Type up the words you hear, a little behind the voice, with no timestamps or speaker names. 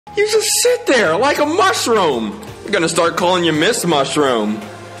You just sit there like a mushroom. I'm gonna start calling you Miss Mushroom.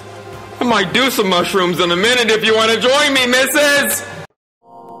 I might do some mushrooms in a minute if you want to join me, missus!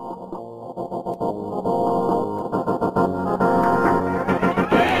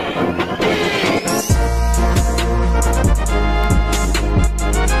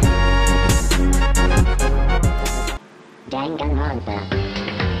 Danganronpa.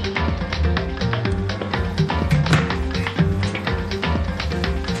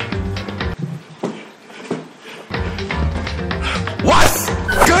 What's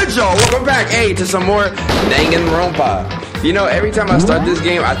good, y'all? Welcome back, to some more Danganronpa. You know, every time I start this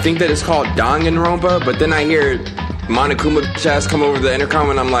game, I think that it's called Danganronpa, but then I hear Monokuma Chaz come over the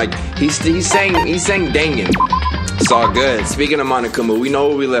intercom, and I'm like, he's saying Dangan. It's all good. Speaking of Monokuma, we know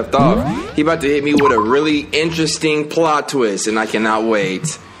where we left off. He about to hit me with a really interesting plot twist, and I cannot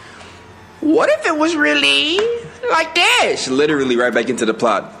wait. What if it was really like this? Literally right back into the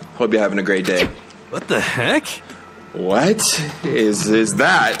plot. Hope you're having a great day. What the heck? What is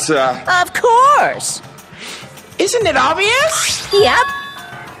that? Of course. Isn't it obvious? Yep.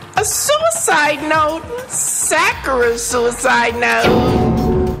 A suicide note. Sakura's suicide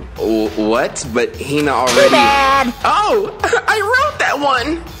note. What? But Hina already... Too bad. Oh, I wrote that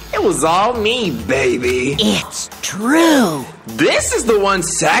one. It was all me, baby. It's true. This is the one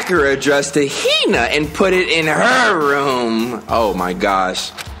Sakura addressed to Hina and put it in her room. Oh my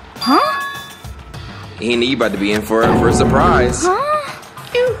gosh. Huh? Hina, you about to be in for a surprise. Huh?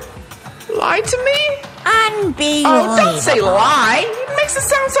 You lied to me? Unbelievable. Oh, don't say lie. It makes it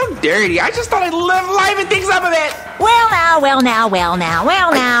sound so dirty. I just thought I'd liven things up a bit. Well now.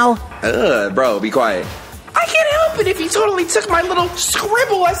 Bro, be quiet. I can't help it if you totally took my little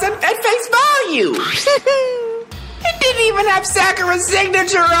scribble at face value. It didn't even have Sakura's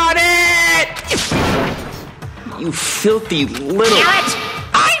signature on it. You filthy little...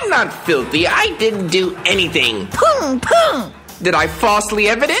 I'm not filthy. I didn't do anything. Pung. Did I falsify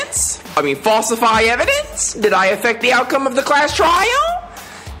evidence? Did I affect the outcome of the class trial?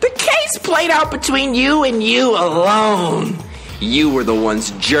 The case played out between you and you alone. You were the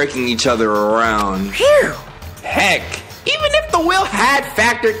ones jerking each other around. Phew. Heck, even if the will had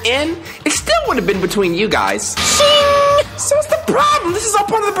factored in, it still would have been between you guys. Shing. So what's the problem? This is all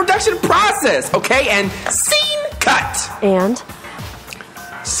part of the production process, okay? And scene cut. And?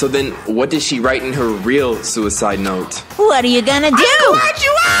 So then, what did she write in her real suicide note? What are you gonna do? I'm glad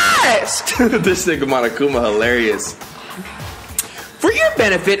you asked! This nigga Monokuma hilarious. For your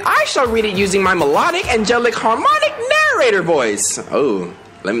benefit, I shall read it using my melodic, angelic, harmonic narrator voice. Oh,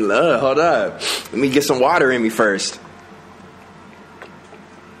 hold up. Let me get some water in me first.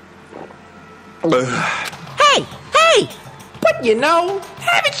 Hey! But you know,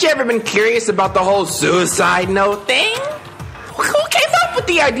 haven't you ever been curious about the whole suicide note thing? Who came up with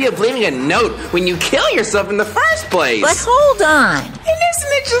the idea of leaving a note when you kill yourself in the first place? But hold on. And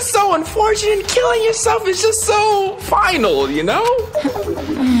isn't it just so unfortunate? Killing yourself is just so final, you know?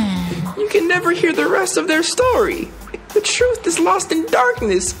 You can never hear the rest of their story. The truth is lost in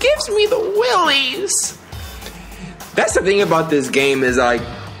darkness. Gives me the willies. That's the thing about this game is like,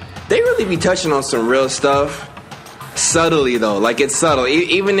 they really be touching on some real stuff. Subtly though, like it's subtle.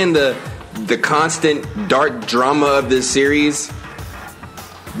 Even in the constant dark drama of this series,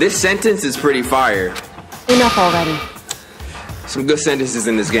 this sentence is pretty fire. Enough already. Some good sentences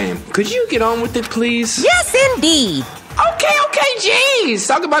in this game. Could you get on with it, please? Yes, indeed. Okay, jeez.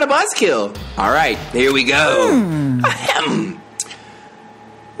 Talk about a buzzkill. All right, here we go. Ahem.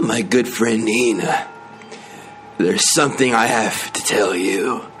 My good friend Hina, there's something I have to tell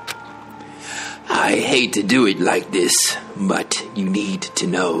you. I hate to do it like this, but you need to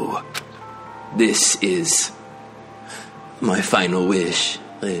know. This is my final wish.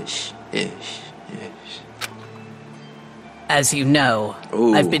 As you know,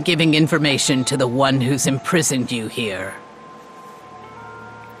 Ooh. I've been giving information to the one who's imprisoned you here.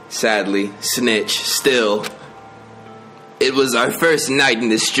 Sadly, snitch, still. It was our first night in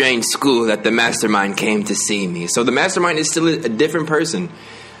this strange school that the mastermind came to see me. So the mastermind is still a different person.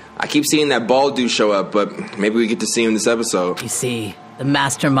 I keep seeing that bald dude show up, but maybe we get to see him this episode. You see, the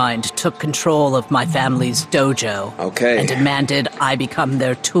mastermind took control of my family's dojo. Okay. And demanded I become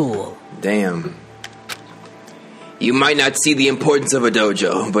their tool. Damn. You might not see the importance of a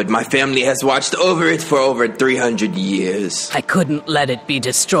dojo, but my family has watched over it for over 300 years. I couldn't let it be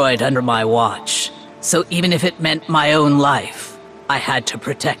destroyed under my watch. So even if it meant my own life, I had to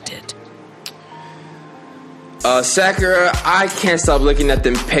protect it. Sakura, I can't stop looking at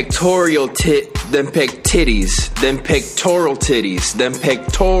them pectoral titties.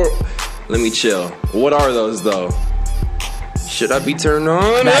 Let me chill. What are those, though? Should I be turned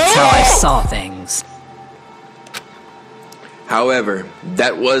on? That's how I saw things. However,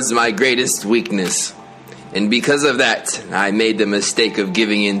 that was my greatest weakness. And because of that, I made the mistake of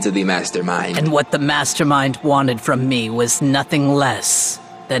giving in to the mastermind. And what the mastermind wanted from me was nothing less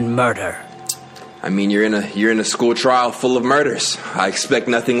than murder. I mean, you're in a school trial full of murders. I expect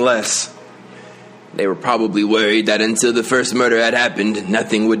nothing less. They were probably worried that until the first murder had happened,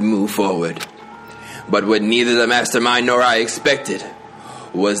 nothing would move forward. But what neither the mastermind nor I expected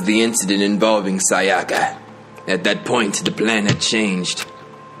was the incident involving Sayaka. At that point, the plan had changed.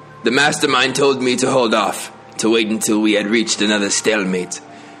 The mastermind told me to hold off, to wait until we had reached another stalemate.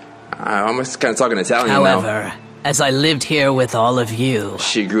 I'm almost kind of talking Italian now. However, as I lived here with all of you,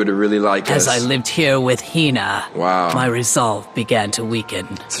 she grew to really like us. As I lived here with Hina, wow, my resolve began to weaken.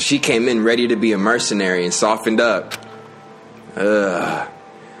 So she came in ready to be a mercenary and softened up.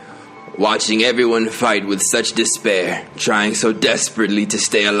 Watching everyone fight with such despair, trying so desperately to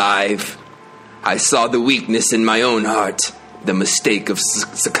stay alive, I saw the weakness in my own heart, the mistake of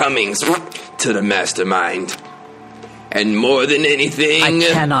succumbing to the mastermind. And more than anything, I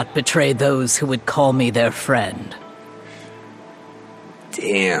cannot betray those who would call me their friend.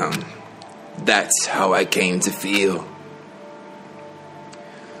 Damn, that's how I came to feel.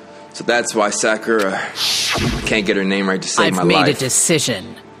 So that's why Sakura, I can't get her name right to save my life. I've made a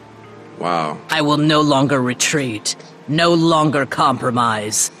decision. Wow. I will no longer retreat, no longer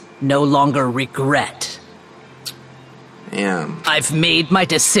compromise, no longer regret. Damn. I've made my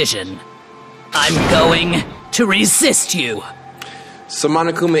decision. I'm going to resist you. So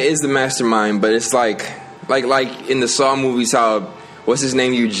Monokuma is the mastermind, but it's like in the Saw movies, how what's his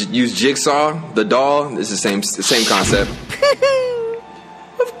name? You use Jigsaw, the doll. It's the same concept.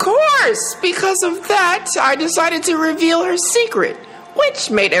 Of course, because of that, I decided to reveal her secret, which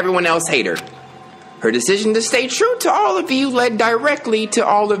made everyone else hate her. Her decision to stay true to all of you led directly to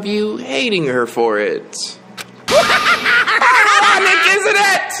all of you hating her for it. Ironic, isn't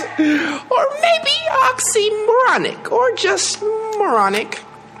it? Or maybe oxymoronic, or just moronic.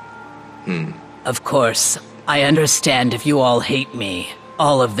 Of course, I understand if you all hate me.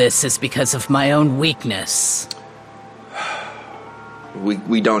 All of this is because of my own weakness.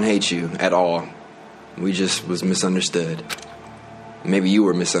 We don't hate you at all. We just was misunderstood. Maybe you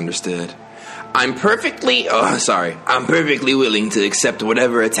were misunderstood. I'm perfectly willing to accept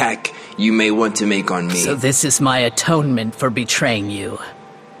whatever attack you may want to make on me. So this is my atonement for betraying you.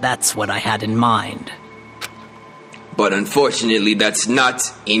 That's what I had in mind. But unfortunately, that's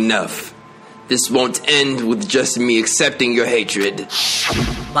not enough. This won't end with just me accepting your hatred.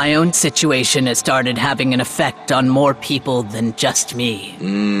 My own situation has started having an effect on more people than just me.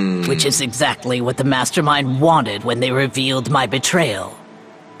 Which is exactly what the mastermind wanted when they revealed my betrayal.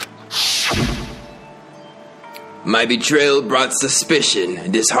 My betrayal brought suspicion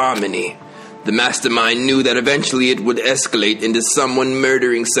and disharmony. The mastermind knew that eventually it would escalate into someone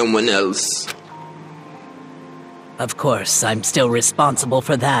murdering someone else. Of course, I'm still responsible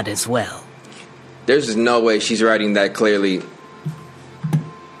for that as well. There's no way she's writing that clearly.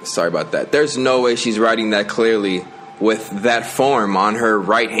 Sorry about that. There's no way she's writing that clearly with that form on her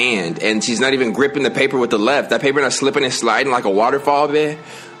right hand. And she's not even gripping the paper with the left. That paper not slipping and sliding like a waterfall, man.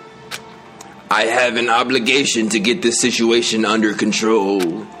 I have an obligation to get this situation under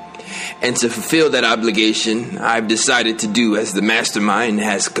control. And to fulfill that obligation, I've decided to do as the mastermind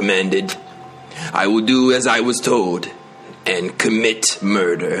has commanded. I will do as I was told and commit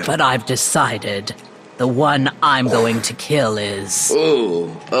murder. But I've decided the one I'm going to kill is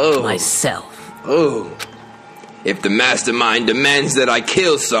myself. If the mastermind demands that I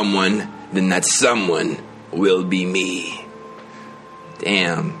kill someone, then that someone will be me.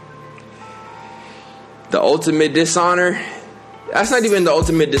 Damn. The ultimate dishonor? That's not even the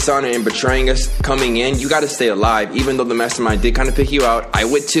ultimate dishonor in betraying us coming in. You gotta stay alive, even though the mastermind did kind of pick you out. I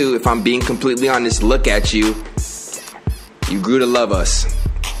would too, if I'm being completely honest. Look at you. You grew to love us,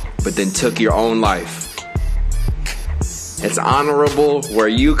 but then took your own life. It's honorable where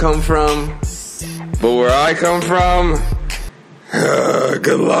you come from, but where I come from,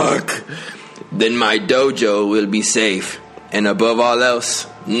 good luck. Then my dojo will be safe, and above all else,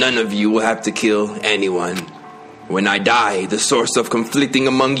 none of you will have to kill anyone. When I die, the source of conflicting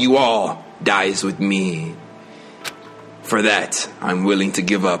among you all dies with me. For that, I'm willing to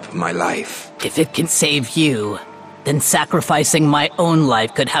give up my life. If it can save you, then sacrificing my own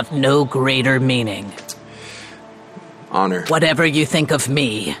life could have no greater meaning. Honor. Whatever you think of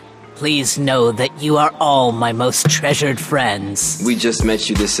me, please know that you are all my most treasured friends. We just met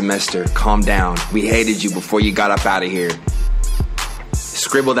you this semester. Calm down. We hated you before you got up out of here.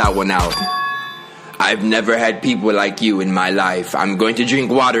 Scribble that one out. I've never had people like you in my life. I'm going to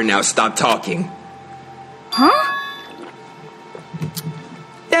drink water now. Stop talking. Huh?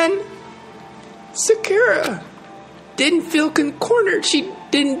 Then Sakura didn't feel cornered. She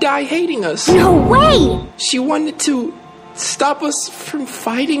didn't die hating us. No way! She wanted to stop us from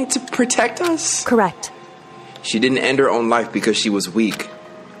fighting to protect us. Correct. She didn't end her own life because she was weak.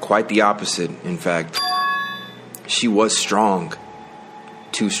 Quite the opposite, in fact. She was strong.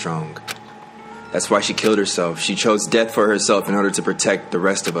 Too strong. That's why she killed herself. She chose death for herself in order to protect the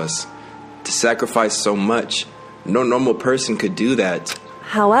rest of us. To sacrifice so much. No normal person could do that.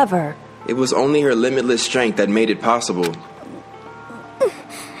 However, it was only her limitless strength that made it possible.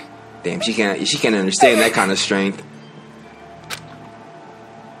 Damn, she can't understand that kind of strength.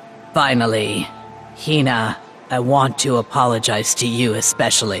 Finally, Hina, I want to apologize to you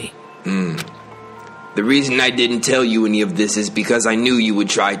especially. The reason I didn't tell you any of this is because I knew you would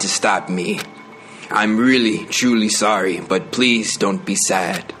try to stop me. I'm really, truly sorry, but please don't be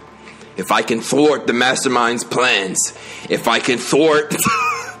sad. If I can thwart the mastermind's plans, if I can thwart...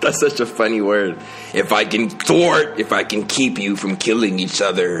 That's such a funny word. If I can keep you from killing each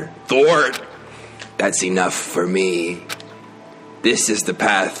other, thwart, that's enough for me. This is the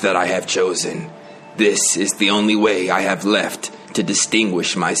path that I have chosen. This is the only way I have left to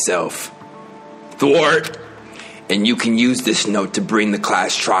distinguish myself. Thwart, and you can use this note to bring the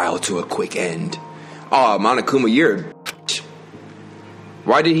class trial to a quick end. Aw, Monokuma, you're a bitch.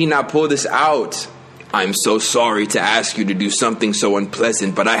 Why did he not pull this out? I'm so sorry to ask you to do something so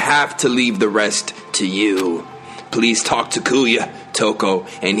unpleasant, but I have to leave the rest to you. Please talk to Kuya, Toko,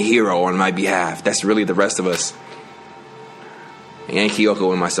 and Hiro on my behalf. That's really the rest of us. And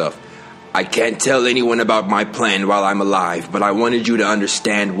Kyoko and myself. I can't tell anyone about my plan while I'm alive, but I wanted you to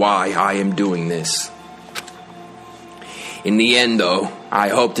understand why I am doing this. In the end, though, I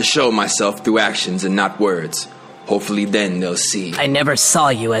hope to show myself through actions and not words. Hopefully then they'll see. I never saw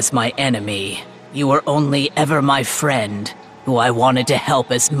you as my enemy. You were only ever my friend, who I wanted to help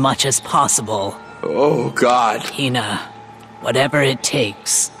as much as possible. Oh, God. Hina, whatever it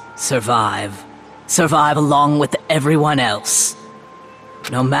takes, survive. Survive along with everyone else.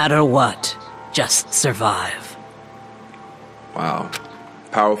 No matter what, just survive. Wow.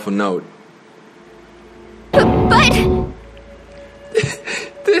 Powerful note. But...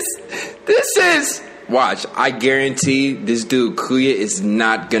 This is... Watch, I guarantee this dude, Kuya, is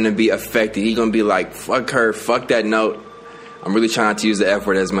not gonna be affected. He gonna be like, fuck her, fuck that note. I'm really trying not to use the F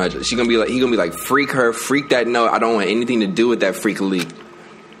word as much. He gonna be like, freak her, freak that note. I don't want anything to do with that freak leak.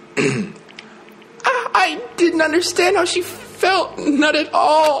 I didn't understand how she felt. Not at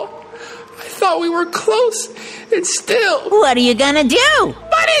all. I thought we were close, and still. What are you gonna do?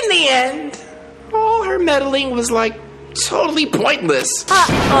 But in the end, all her meddling was like totally pointless.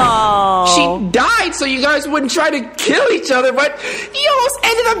 Oh. She died so you guys wouldn't try to kill each other, but you almost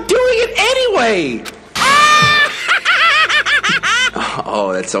ended up doing it anyway.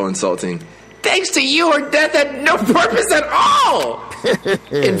 Oh, that's so insulting. Thanks to you, her death had no purpose at all.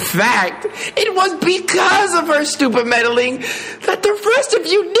 In fact, it was because of her stupid meddling that the rest of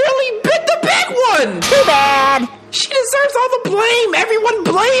you nearly bit the big one. Too bad. She deserves all the blame. Everyone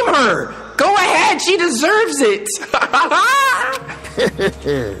blame her. Go ahead, she deserves it.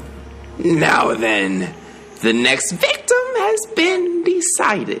 Now then, the next victim has been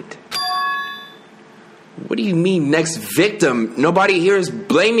decided. What do you mean, next victim? Nobody here is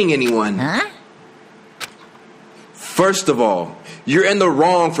blaming anyone. Huh? First of all, you're in the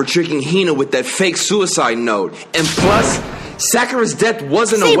wrong for tricking Hina with that fake suicide note. And plus, Sakura's death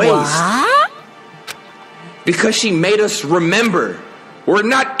wasn't a waste. What? Because she made us remember. We're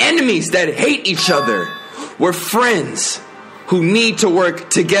not enemies that hate each other. We're friends who need to work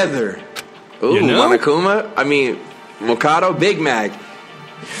together. Ooh, You know? Monokuma? I mean, Mokado, Big Mac.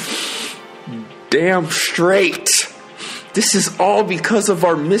 Damn straight. This is all because of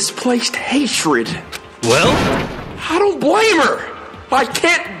our misplaced hatred. Well, I don't blame her. I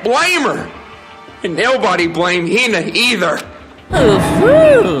can't blame her. And nobody blame Hina either.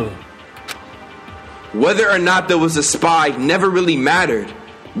 Ooh. Whether or not there was a spy never really mattered.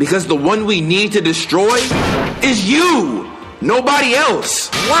 Because the one we need to destroy is you. Nobody else.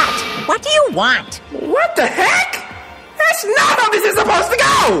 What? What do you want? What the heck? That's not how this is supposed to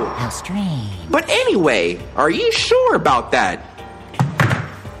go. How strange. But anyway, are you sure about that?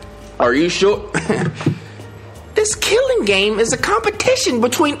 Are you sure? This killing game is a competition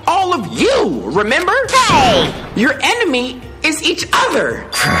between all of you, remember? Hey! Your enemy is each other.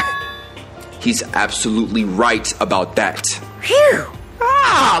 He's absolutely right about that. Phew.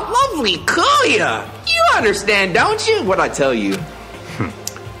 Ah, lovely Kuya. You understand, don't you? What'd I tell you?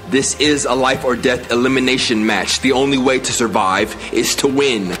 This is a life or death elimination match. The only way to survive is to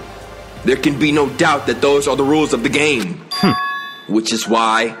win. There can be no doubt that those are the rules of the game. Which is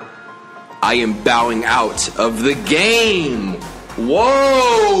why I am bowing out of the game.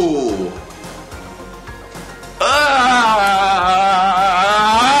 Whoa!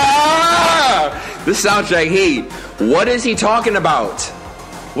 The soundtrack heat. What is he talking about?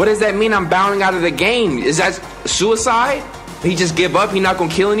 What does that mean? I'm bowing out of the game. Is that suicide? He just give up? He not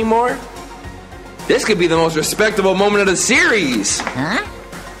gonna kill anymore? This could be the most respectable moment of the series. Huh?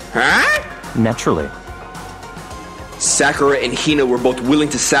 Huh? Naturally. Sakura and Hina were both willing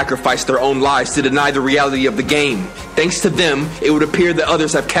to sacrifice their own lives to deny the reality of the game. Thanks to them, it would appear that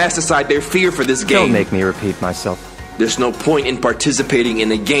others have cast aside their fear for this game. Don't make me repeat myself. There's no point in participating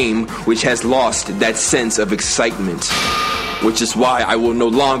in a game which has lost that sense of excitement. Which is why I will no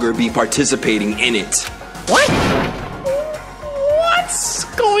longer be participating in it. What? What's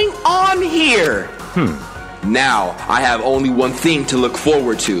going on here? Now, I have only one thing to look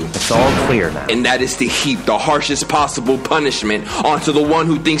forward to. It's all clear now. And that is to heap the harshest possible punishment onto the one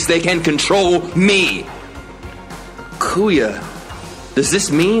who thinks they can control me. Kuya, does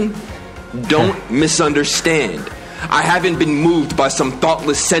this mean? Don't misunderstand. I haven't been moved by some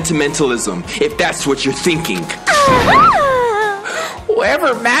thoughtless sentimentalism, if that's what you're thinking.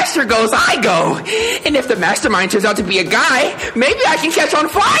 Wherever Master goes, I go. And if the mastermind turns out to be a guy, maybe I can catch on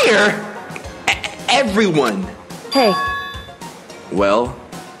fire. Everyone. Hey, Well,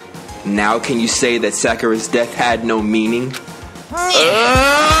 now can you say that Sakura's death had no meaning?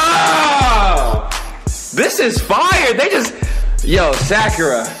 Oh! This is fire! They just... Yo,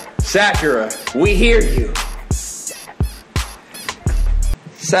 Sakura, we hear you.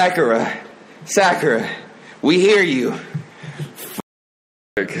 Sakura, we hear you.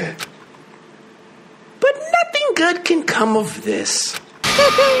 But nothing good can come of this.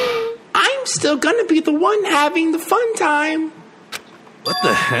 I'm still gonna be the one having the fun time. What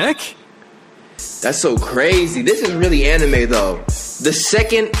the heck? That's so crazy. This is really anime, though. The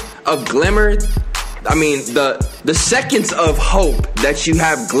second of glimmer, the seconds of hope that you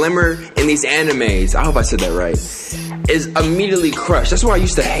have glimmer in these animes, I hope I said that right, is immediately crushed. That's why I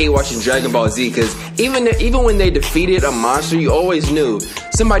used to hate watching Dragon Ball Z, because even when they defeated a monster, you always knew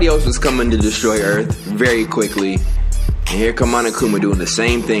somebody else was coming to destroy Earth very quickly. And here come Monokuma doing the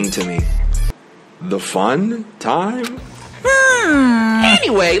same thing to me. The fun time?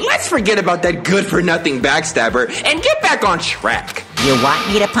 Anyway, let's forget about that good-for-nothing backstabber and get back on track. You want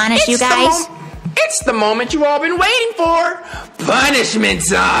me to punish you guys? It's the moment you all been waiting for. Punishment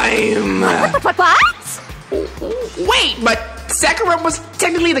time. what? Wait, but Sakura was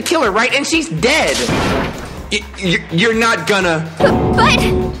technically the killer, right? And she's dead. You're not gonna... But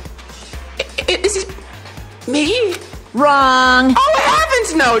Is it me? Wrong. Oh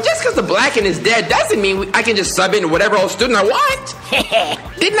heavens no! Just because the Blacken is dead doesn't mean I can just sub in whatever old student I want.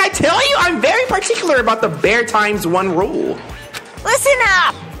 Didn't I tell you I'm very particular about the bare times one rule? Listen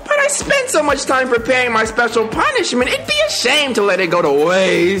up. But I spent so much time preparing my special punishment, it'd be a shame to let it go to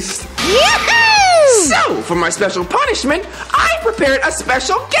waste. Yahoo! So, for my special punishment, I prepared a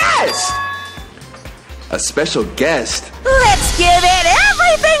special guest. A special guest? Let's give it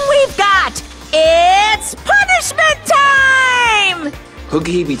everything we've got. It's punishment time! Who could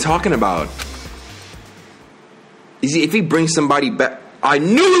he be talking about? If he brings somebody back... I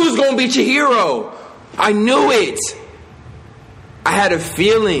knew it was going to be Chihiro! I knew it! I had a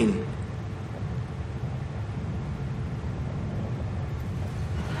feeling.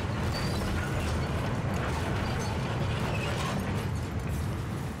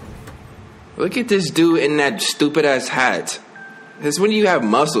 Look at this dude in that stupid ass hat. That's when you have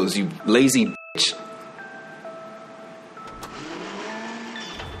muscles, you lazy bitch.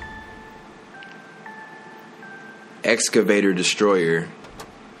 Excavator destroyer.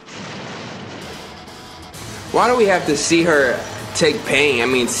 Why do we have to see her take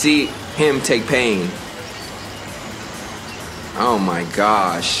pain? See him take pain. Oh my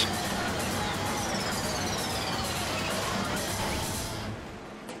gosh.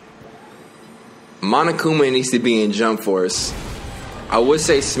 Monokuma needs to be in Jump Force. I would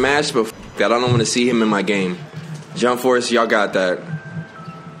say Smash, but that I don't want to see him in my game. Jump Force, y'all got that.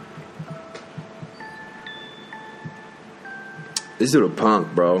 This dude a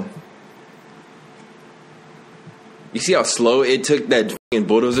punk, bro. You see how slow it took that fucking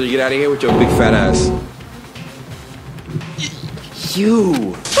bulldozer to get out of here with your big fat ass?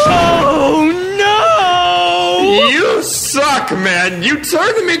 You. Oh no! You suck, man. You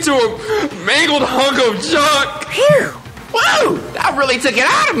turned him into a mangled hunk of junk. Phew! Whoa! That really took it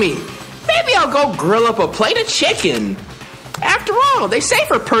out of me. Maybe I'll go grill up a plate of chicken. After all, they say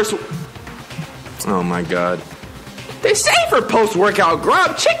for oh my god. They say for post-workout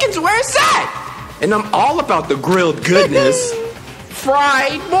grub, chicken's where it's at. And I'm all about the grilled goodness.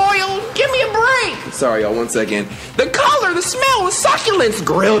 Fried, boiled, give me a break. Sorry, y'all, 1 second. The color, the smell, the succulence,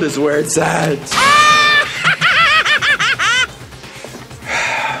 grilled is where it's at.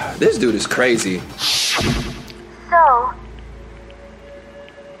 This dude is crazy. So,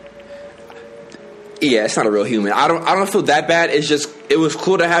 Yeah, it's not a real human. I don't feel that bad. It's just, it was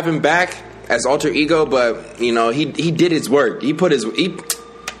cool to have him back as alter ego, but you know, he did his work.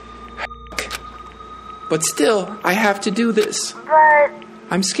 But still, I have to do this. but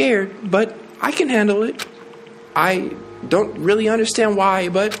I'm scared, but I can handle it. I don't really understand why,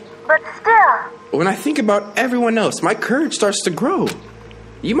 but still. when I think about everyone else, my courage starts to grow.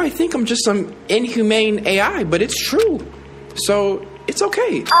 You might think I'm just some inhumane AI, but it's true. So, it's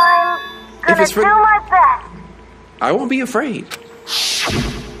okay. I'm gonna it's for- do my best. I won't be afraid.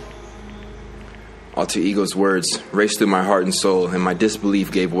 Alter Ego's words raced through my heart and soul, and my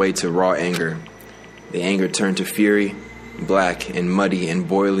disbelief gave way to raw anger. The anger turned to fury, black and muddy and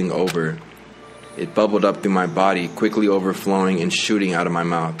boiling over. It bubbled up through my body, quickly overflowing and shooting out of my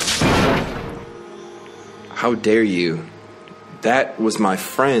mouth. How dare you? That was my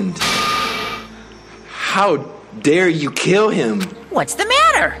friend. How dare you kill him? What's the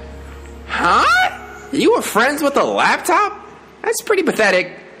matter? Huh? You were friends with a laptop? That's pretty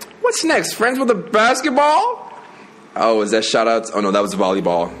pathetic. What's next? Friends with a basketball? Oh, is that shoutouts? Oh no, that was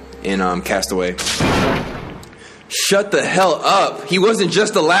volleyball in Castaway. Shut the hell up. He wasn't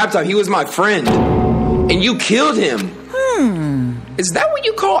just a laptop, he was my friend. And you killed him. Is that what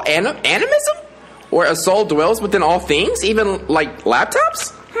you call animism? Where a soul dwells within all things, even like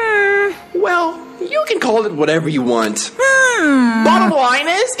laptops? Well, you can call it whatever you want. Bottom line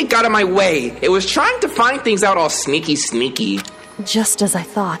is, it got in my way. It was trying to find things out all sneaky. Just as I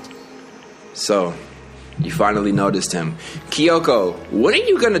thought. So, you finally noticed him. Kyoko, when are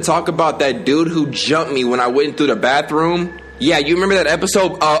you gonna talk about that dude who jumped me when I went through the bathroom? Yeah, you remember that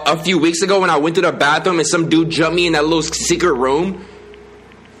episode a few weeks ago when I went through the bathroom and some dude jumped me in that little secret room?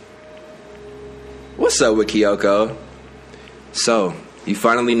 What's up with Kyoko? So, you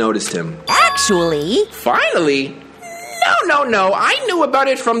finally noticed him. Actually, Finally? No. I knew about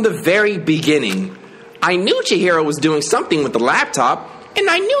it from the very beginning. I knew Chihiro was doing something with the laptop, and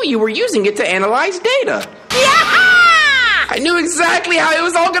I knew you were using it to analyze data. I knew exactly how it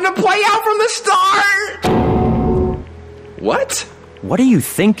was all gonna play out from the start! What? What are you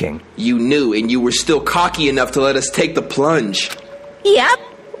thinking? You knew, and you were still cocky enough to let us take the plunge. yep.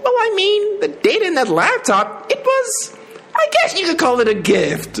 Well, I mean, the data in that laptop, it was, I guess you could call it a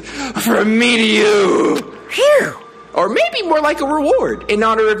gift from me to you. Phew. Or maybe more like a reward in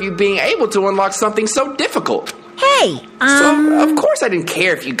honor of you being able to unlock something so difficult. Hey, So, of course I didn't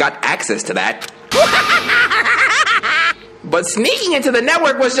care if you got access to that. But sneaking into the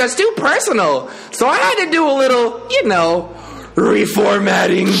network was just too personal. So I had to do a little,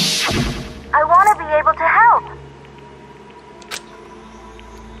 reformatting. I want to be able to help.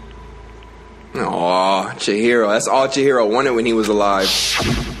 Aw, Chihiro. That's all Chihiro wanted when he was alive.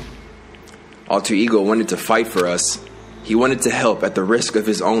 Alter Ego wanted to fight for us. He wanted to help at the risk of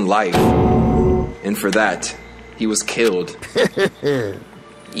his own life. And for that, he was killed.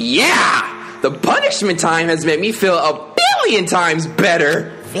 Yeah! The punishment time has made me feel 1,000,000,000 times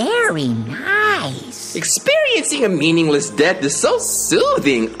better. very nice. Experiencing a meaningless death is so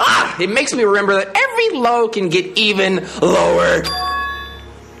soothing. It makes me remember that every low can get even lower.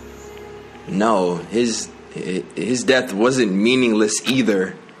 No, his death wasn't meaningless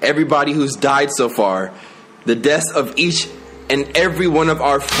either. Everybody who's died so far, the deaths of each and every one of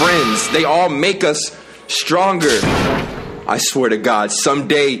our friends, they all make us stronger. I swear to God,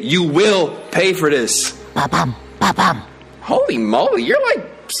 someday you will pay for this. Ba-bum, ba-bum. Holy moly, you're like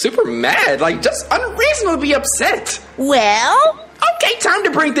super mad, like just unreasonably upset. Well, Okay, time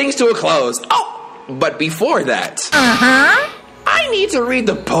to bring things to a close. Oh, but before that, I need to read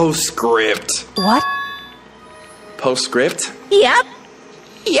the postscript. What? Postscript? yep.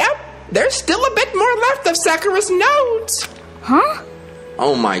 Yep, there's still a bit more left of Sakura's notes. Huh?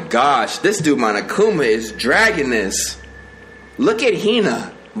 Oh my gosh, this dude Monokuma is dragging this. Look at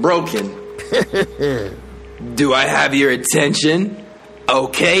Hina, broken. Do I have your attention?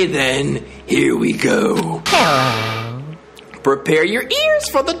 Okay then, here we go. Hello. Prepare your ears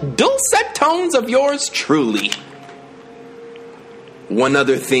for the dulcet tones of yours truly. One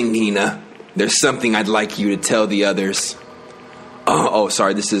other thing, Hina. There's something I'd like you to tell the others. Oh,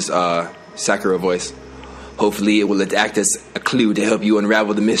 sorry, this is Sakura voice. Hopefully it will act as a clue to help you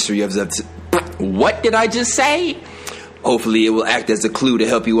unravel the mystery of the... What did I just say? Hopefully it will act as a clue to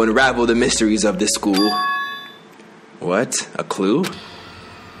help you unravel the mysteries of this school. What? A clue?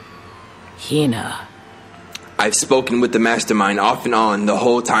 Hina. I've spoken with the mastermind off and on the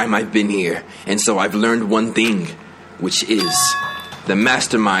whole time I've been here, and so I've learned one thing, which is the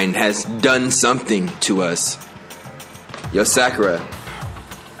mastermind has done something to us. Yo, Sakura.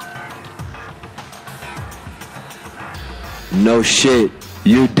 No shit,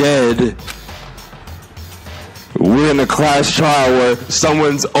 you dead. We're in a class trial where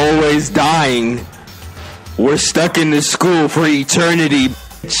someone's always dying. We're stuck in this school for eternity,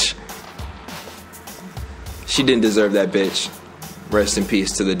 bitch. She didn't deserve that, bitch. Rest in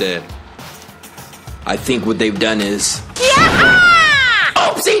peace to the dead. I think what they've done is... Yeah!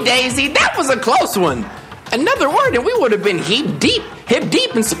 Oopsie daisy, that was a close one. Another word and we would have been hip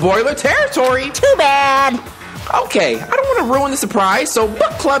deep in spoiler territory. Too bad. Okay, I don't want to ruin the surprise, so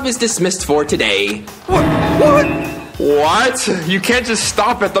book club is dismissed for today. What? You can't just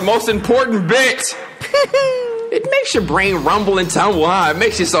stop at the most important bit. It makes your brain rumble and tumble, huh? It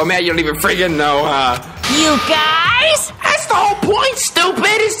makes you so mad you don't even friggin' know, huh? You guys? That's the whole point,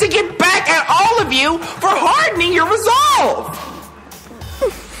 stupid, is to get back at all of you for hardening your resolve.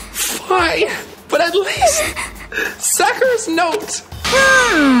 Fine, but at least Sakura's note.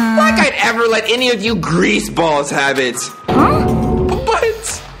 Like I'd ever let any of you greaseballs have it. Huh?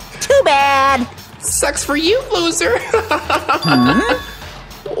 But Too bad. sucks for you, loser.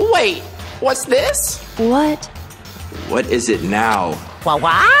 Wait, what's this? What? What is it now?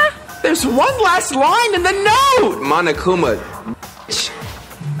 What? There's one last line in the note. Monokuma, bitch.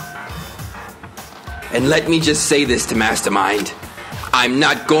 And let me just say this to Mastermind. I'm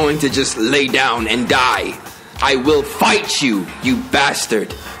not going to just lay down and die. I will fight you, you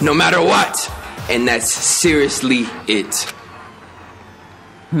bastard, no matter what. And that's seriously it.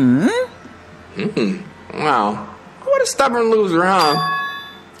 Wow, what a stubborn loser, huh?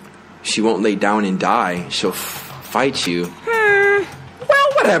 She won't lay down and die. She'll fight you. Well,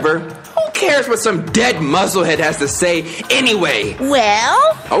 whatever. Who cares what some dead muzzlehead has to say anyway?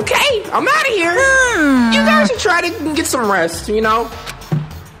 Well? Okay, I'm out of here. You guys should try to get some rest, you know?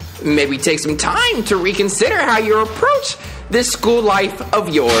 Maybe take some time to reconsider how you approach this school life of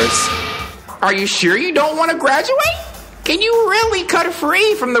yours. Are you sure you don't want to graduate? Can you really cut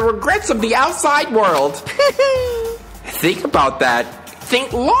free from the regrets of the outside world? Think about that.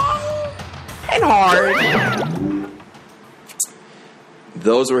 Think long and hard.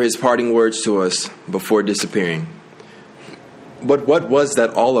 Those were his parting words to us before disappearing. But what was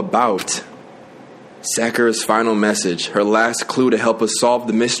that all about? Sakura's final message, her last clue to help us solve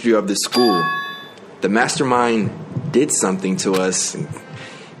the mystery of the school. The mastermind did something to us.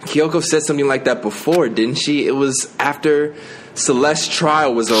 Kyoko said something like that before, didn't she? It was after Celeste's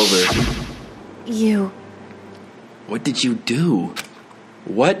trial was over. You. What did you do?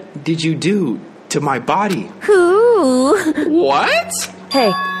 What did you do to my body? Who? What?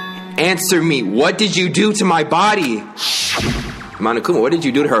 Hey, Answer me. What did you do to my body? Monokuma, what did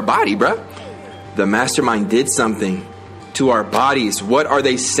you do to her body, bruh? The mastermind did something to our bodies. What are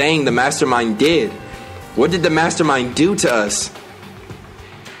they saying the mastermind did? What did the mastermind do to us?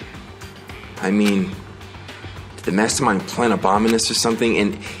 I mean, did the mastermind plant a bomb in us or something?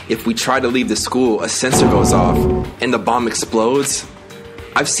 And if we try to leave the school, a sensor goes off and the bomb explodes?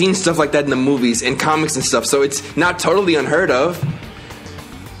 I've seen stuff like that in the movies and comics and stuff, so it's not totally unheard of.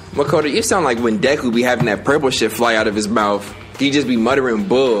 Makoto, you sound like when Deku be having that purple shit fly out of his mouth. He just be muttering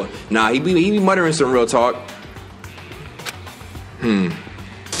bull. Nah, he be muttering some real talk.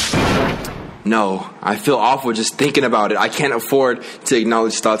 No, I feel awful just thinking about it. I can't afford to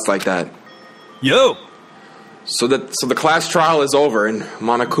acknowledge thoughts like that. Yo! So the class trial is over and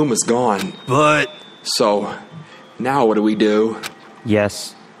Monokuma's gone. But... So, now what do we do?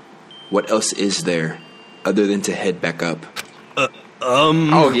 Yes. What else is there other than to head back up?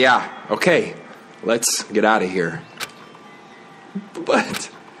 Oh, yeah. Okay. Let's get out of here.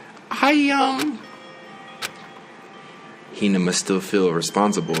 But Hina must still feel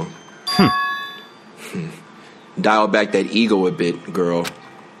responsible. Dial back that ego a bit, girl.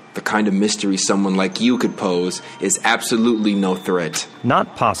 The kind of mystery someone like you could pose is absolutely no threat.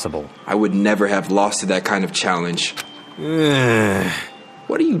 Not possible. I would never have lost to that kind of challenge.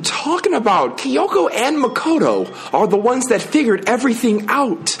 What are you talking about? Kyoko and Makoto are the ones that figured everything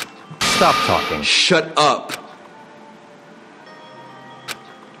out. Stop talking. Shut up.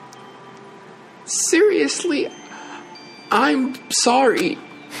 Seriously, I'm sorry.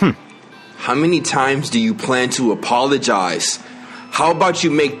 How many times do you plan to apologize? How about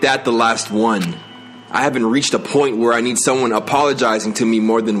you make that the last one? I haven't reached a point where I need someone apologizing to me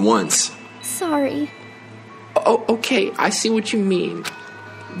more than once. sorry. Oh, okay, I see what you mean.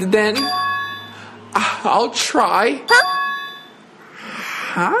 Then, I'll try.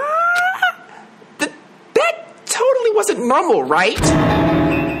 Huh? That totally wasn't normal, right?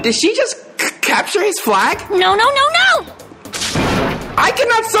 Did she just capture his flag? No. I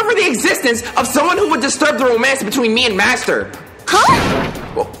cannot suffer the existence of someone who would disturb the romance between me and Master.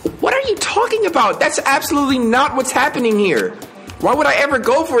 Huh? Well, what are you talking about? That's absolutely not what's happening here. Why would I ever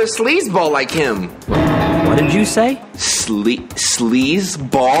go for a sleazeball like him? What did you say? Sleazeball?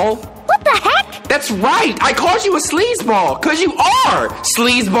 What the heck? That's right! I called you a sleazeball, cause you are!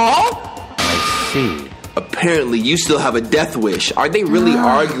 Sleazeball! I see. Apparently, you still have a death wish. Are they really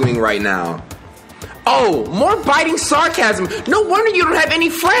arguing right now? Oh, more biting sarcasm. No wonder you don't have any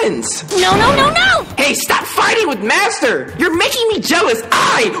friends. No. Hey, stop fighting with Master. You're making me jealous.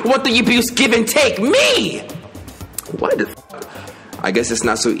 I want the abuse give and take. Me! What the I guess it's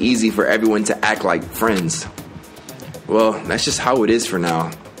not so easy for everyone to act like friends. Well, that's just how it is for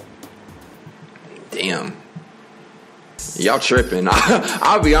now. Damn. Y'all tripping.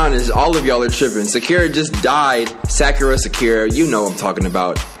 I'll be honest, all of y'all are tripping. Sakura just died. Sakura, you know what I'm talking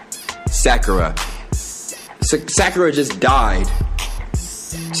about. Sakura. Sakura just died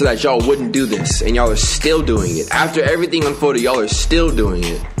so that y'all wouldn't do this, and y'all are still doing it. After everything unfolded, y'all are still doing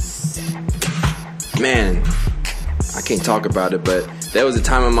it. Man, I can't talk about it, but there was a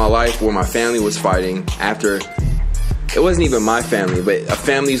time in my life where my family was fighting after. It wasn't even my family, but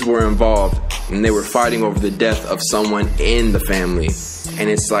families were involved, and they were fighting over the death of someone in the family. And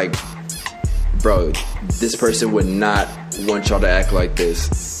it's like, bro, this person would not want y'all to act like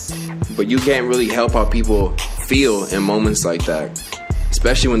this. But you can't really help how people feel in moments like that.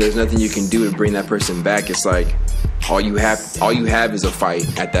 Especially when there's nothing you can do to bring that person back. It's like, all you have is a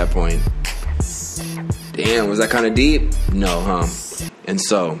fight at that point. Damn, was that kind of deep? No, huh? And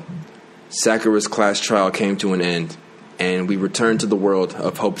so, Sakura's class trial came to an end, and we returned to the world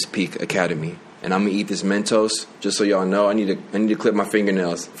of Hope's Peak Academy. And I'm gonna eat this Mentos, just so y'all know. I need to clip my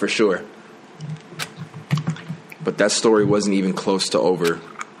fingernails, for sure. But that story wasn't even close to over.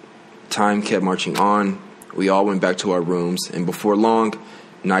 Time kept marching on. We all went back to our rooms, and before long,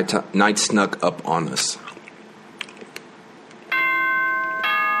 night snuck up on us.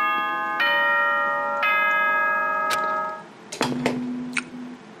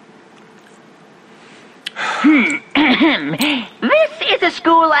 This is a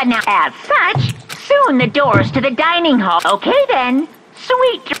school now. As such, soon the doors to the dining hall. Okay then,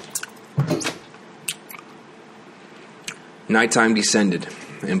 sweet. Nighttime descended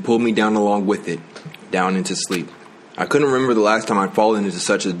and pulled me down along with it, down into sleep. I couldn't remember the last time I'd fallen into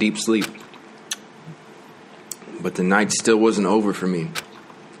such a deep sleep. But the night still wasn't over for me.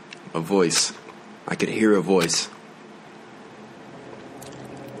 A voice. I could hear a voice.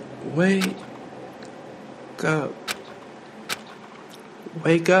 Wake up.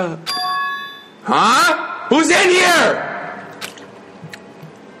 Wake up. Huh? Who's in here?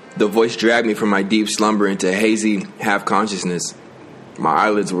 The voice dragged me from my deep slumber into hazy half-consciousness. My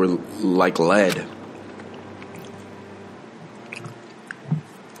eyelids were like lead.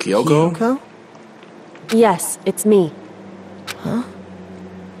 Kyoko? Kyoko? Yes, it's me. Huh?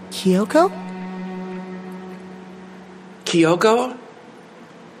 Kyoko? Kyoko?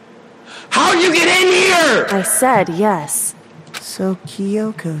 How'd you get in here? I said yes. So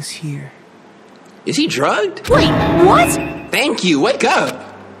Kyoko's here. Is he drugged? Wait, what? Thank you, wake up.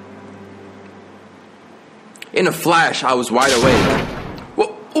 In a flash, I was wide awake.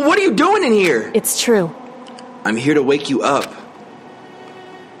 What are you doing in here? It's true. I'm here to wake you up.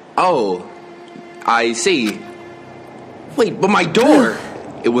 Oh, I see. Wait, but my door!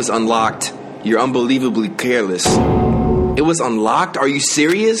 It was unlocked. You're unbelievably careless. It was unlocked? Are you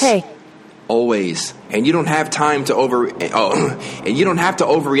serious? Hey. Always. And you don't have time to and you don't have to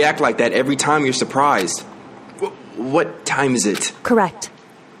overreact like that every time you're surprised. What time is it? Correct.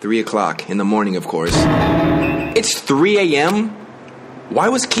 3 o'clock in the morning, of course. It's 3 a.m.? Why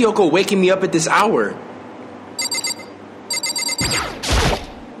was Kyoko waking me up at this hour?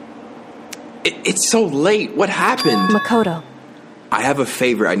 It's so late. What happened? Makoto. I have a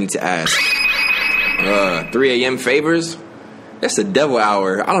favor I need to ask. 3 a.m. favors? That's the devil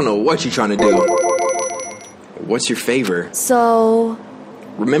hour. I don't know what you're trying to do. What's your favor? So...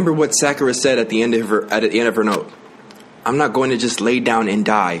 Remember what Sakura said at the end of her note. I'm not going to just lay down and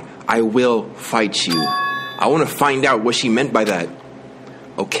die. I will fight you. I want to find out what she meant by that.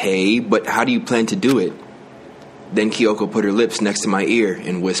 Okay, but how do you plan to do it? Then Kyoko put her lips next to my ear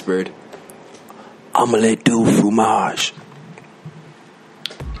and whispered, Omelette du fromage.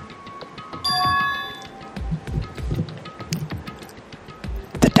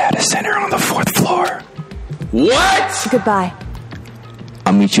 The data center on the 4th floor. What? Goodbye.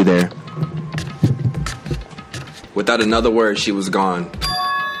 I'll meet you there. Without another word, she was gone.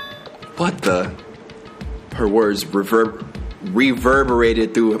 What the? Her words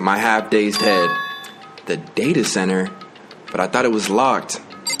reverberated through my half-dazed head. The data center? But I thought it was locked.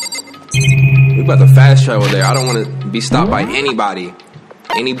 We about to fast travel there. I don't want to be stopped by anybody.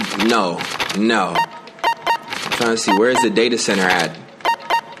 No. I'm trying to see, where is the data center at?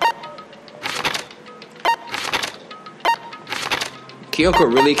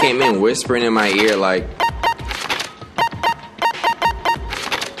 Kyoko really came in whispering in my ear like...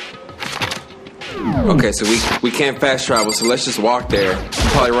 Okay, so we can't fast travel, so let's just walk there.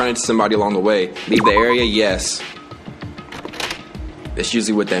 Probably run into somebody along the way. Leave the area, yes. That's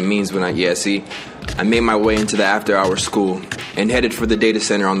usually what that means when yeah, see? I made my way into the after-hour school and headed for the data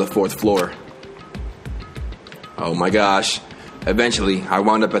center on the 4th floor. Oh my gosh. Eventually, I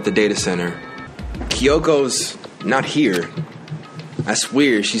wound up at the data center. Kyoko's not here. That's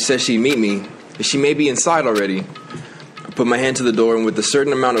weird. She said she'd meet me, but she may be inside already. I put my hand to the door and with a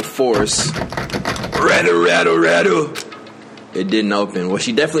certain amount of force... Rattle. It didn't open. Well,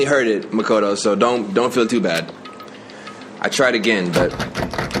 she definitely heard it, Makoto, so don't feel too bad. I tried again, but...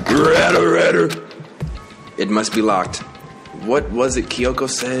 Rattle. It must be locked. What was it Kyoko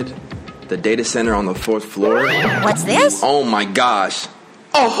said? The data center on the 4th floor? What's this? Oh my gosh.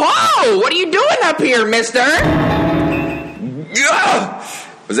 Oh, what are you doing up here, mister? Yeah!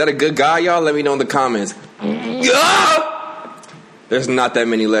 Was that a good guy, y'all? Let me know in the comments. Yeah! There's not that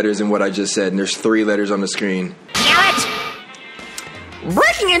many letters in what I just said, and there's 3 letters on the screen. Damn it!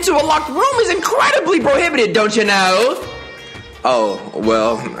 Breaking into a locked room is incredibly prohibited, don't you know? Oh,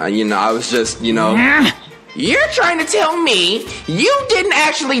 well, I was just, You're trying to tell me you didn't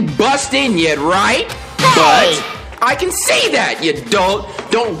actually bust in yet, right? Hey! But I can see that, you dolt.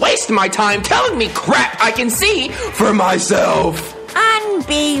 Don't waste my time telling me crap I can see for myself.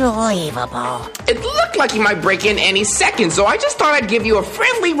 Unbelievable. It looked like you might break in any second, so I just thought I'd give you a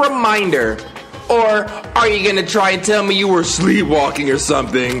friendly reminder. Or are you gonna try and tell me you were sleepwalking or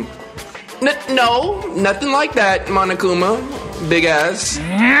something? No, nothing like that, Monokuma. Big ass.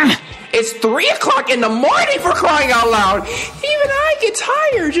 It's 3 o'clock in the morning, for crying out loud. Even I get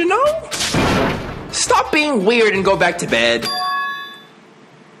tired, you know? Stop being weird and go back to bed.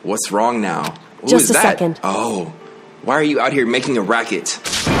 what's wrong now? Who Just is a that? second. Oh, why are you out here making a racket?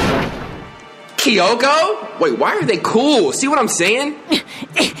 Kyoko? Wait, why are they cool? See what I'm saying?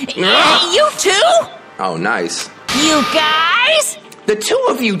 You too? Oh, nice. You guys? The 2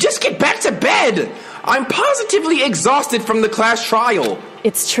 of you, just get back to bed. I'm positively exhausted from the class trial.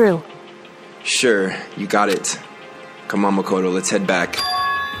 It's true. Sure, you got it. Come on, Makoto, let's head back.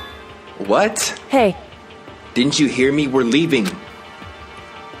 What? Hey, Didn't you hear me? We're leaving.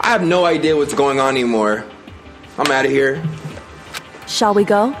 I have no idea what's going on anymore. I'm out of here. shall we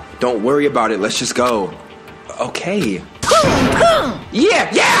go? Don't worry about it. Let's just go. Okay.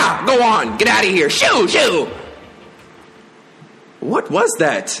 Yeah, go on. Get out of here. Shoo. What was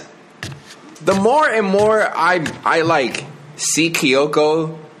that? The more and more I See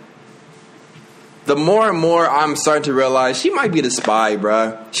Kyoko, the more and more I'm starting to realize she might be the spy,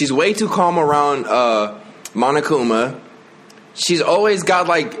 bruh. She's way too calm around Monokuma. She's always got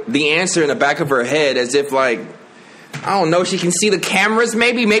the answer in the back of her head, as if I don't know, she can see the cameras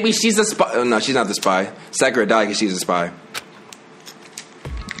maybe. Maybe she's a spy. Oh, no, she's not the spy. Sakura died because she's a spy.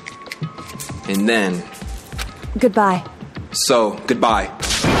 And then, Goodbye. so, goodbye.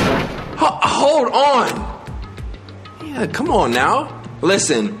 Hold on. Yeah, come on now.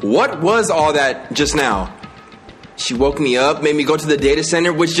 Listen, what was all that just now? She woke me up, made me go to the data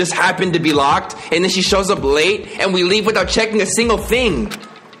center, which just happened to be locked, and then she shows up late, and we leave without checking a single thing.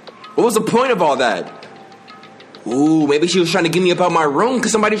 What was the point of all that? Ooh, maybe she was trying to get me up out my room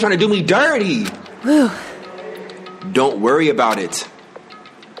because somebody was trying to do me dirty. Whew. Don't worry about it.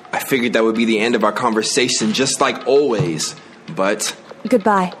 I figured that would be the end of our conversation, just like always. But,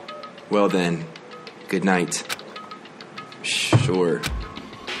 Goodbye. well then, good night. Sure.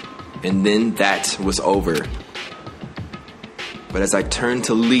 And then that was over. But as I turned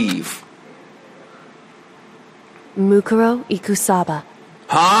to leave... Mukuro Ikusaba.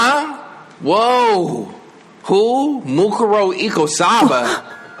 Huh? Whoa! Who? Mukuro Ikosaba?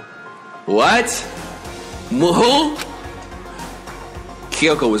 What? Who?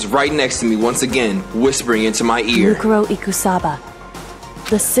 Kyoko was right next to me once again, whispering into my ear. Mukuro Ikusaba.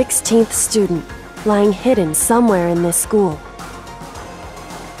 The 16th student, lying hidden somewhere in this school.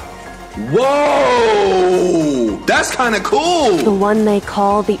 Whoa! That's kind of cool! The one they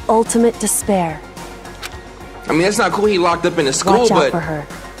call the ultimate despair. I mean, that's not cool he locked up in a school, Watch out but... for her.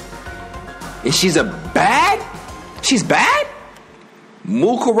 And she's a bad? She's bad?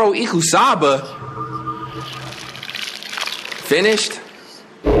 Mukuro Ikusaba. Finished?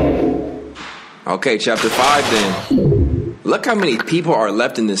 Okay, chapter 5 then. Look how many people are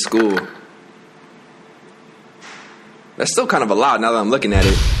left in this school. That's still kind of a lot now that I'm looking at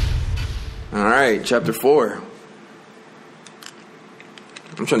it. Alright, chapter 4.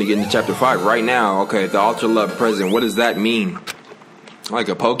 I'm trying to get into chapter 5 right now. Okay, the alter love present. What does that mean? Like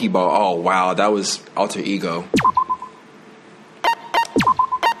a Pokeball. Oh, wow, that was alter ego.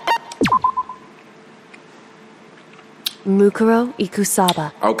 Mukuro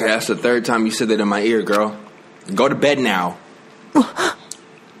Ikusaba. Okay, that's the third time you said that in my ear, girl. Go to bed now.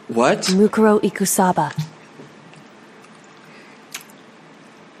 What? Mukuro Ikusaba.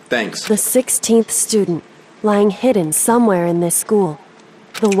 Thanks. The 16th student, lying hidden somewhere in this school.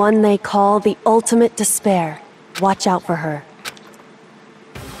 The one they call the ultimate despair. Watch out for her.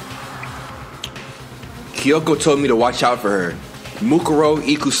 Kyoko told me to watch out for her. Mukuro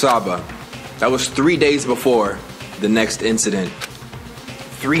Ikusaba. That was 3 days before the next incident.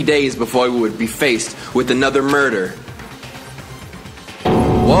 3 days before we would be faced with another murder.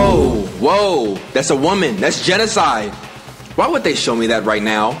 Whoa, whoa, that's a woman. That's genocide. Why would they show me that right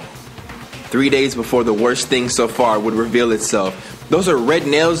now? 3 days before the worst thing so far would reveal itself. Those are red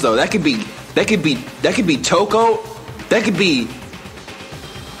nails though. That could be Toko. That could be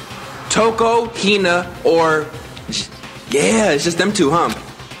Toko, Hina, or yeah, it's just them two, huh?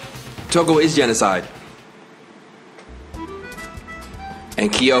 Toko is genocide. And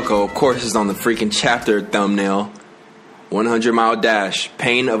Kyoko, of course, is on the freaking chapter thumbnail. 100 Mile Dash,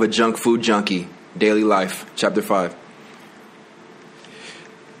 Pain of a Junk Food Junkie, Daily Life, Chapter 5.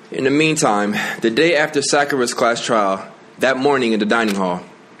 In the meantime, the day after Sakura's class trial, that morning in the dining hall.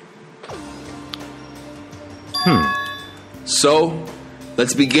 So,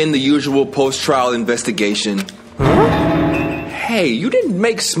 let's begin the usual post-trial investigation. Hey, you didn't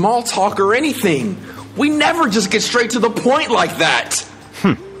make small talk or anything. We never just get straight to the point like that.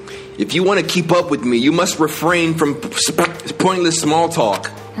 If you want to keep up with me, you must refrain from pointless small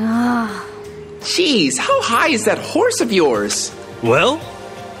talk. Jeez, how high is that horse of yours? Well?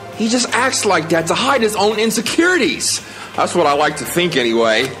 He just acts like that to hide his own insecurities. That's what I like to think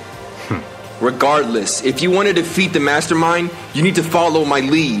anyway. Regardless, if you want to defeat the mastermind, you need to follow my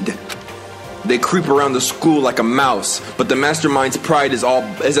lead. They creep around the school like a mouse, but the mastermind's pride is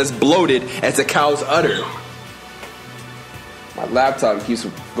as bloated as a cow's udder. My laptop keeps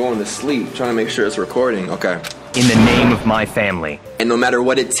going to sleep, trying to make sure it's recording. Okay. In the name of my family. And no matter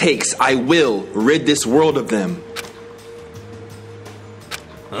what it takes, I will rid this world of them.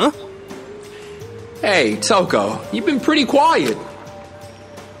 Huh? Hey, Toko, you've been pretty quiet.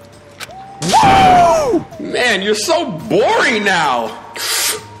 Whoa! Man, you're so boring now.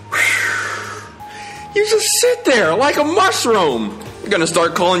 You just sit there like a mushroom. I'm gonna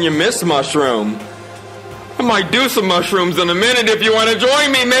start calling you Miss Mushroom. I might do some mushrooms in a minute if you want to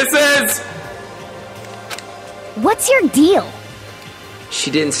join me, Mrs. What's your deal?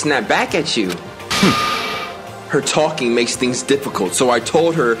 She didn't snap back at you. Her talking makes things difficult, so I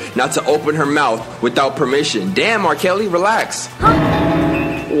told her not to open her mouth without permission. Damn, R. Kelly, relax.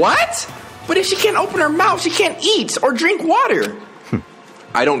 Huh? What? But if she can't open her mouth, she can't eat or drink water.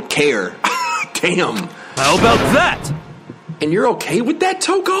 I don't care. Damn. How about that? And you're okay with that,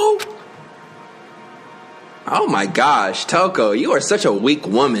 Toko? Oh my gosh, Toko, you are such a weak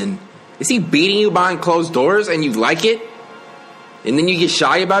woman. Is he beating you behind closed doors and you like it? And then you get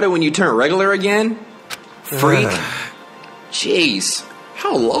shy about it when you turn regular again? Freak. Jeez,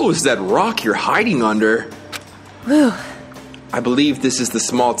 how low is that rock you're hiding under? Whew. I believe this is the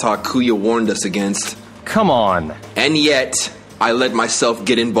small talk Kuya warned us against. Come on. And yet, I let myself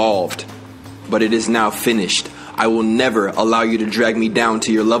get involved. But it is now finished. I will never allow you to drag me down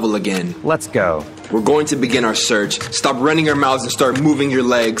to your level again. Let's go. We're going to begin our search. Stop running your mouths and start moving your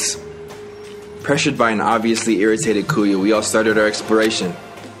legs. Pressured by an obviously irritated Kuya, we all started our exploration.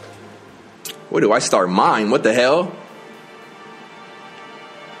 Where do I start mine? What the hell?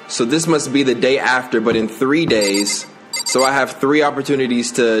 So this must be the day after, but in 3 days. So I have 3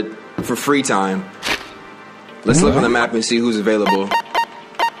 opportunities for free time. Let's look on the map and see who's available.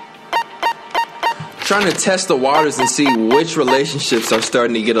 Trying to test the waters and see which relationships are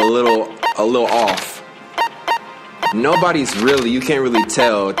starting to get a little off. Nobody's really, you can't really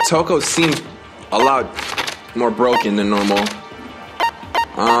tell. Toko seems a lot more broken than normal.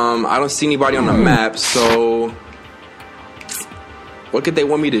 I don't see anybody on the map, so what could they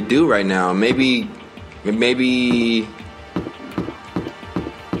want me to do right now? Maybe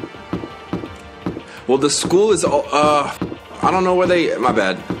well, the school is I don't know where my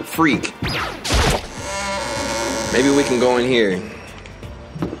bad. Freak. Maybe we can go in here.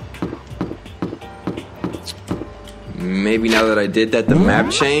 Maybe now that I did that, the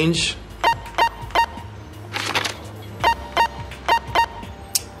map changed.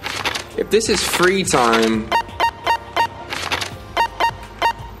 If this is free time,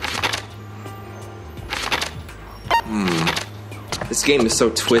 this game is so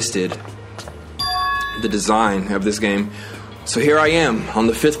twisted. The design of this game. So here I am on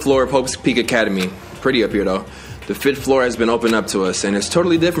the 5th floor of Hope's Peak Academy. Pretty up here though. The 5th floor has been opened up to us, and it's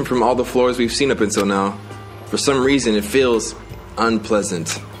totally different from all the floors we've seen up until now. For some reason, it feels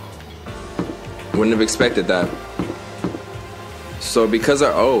unpleasant. Wouldn't have expected that. So because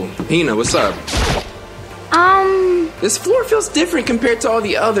oh, Hina, what's up? This floor feels different compared to all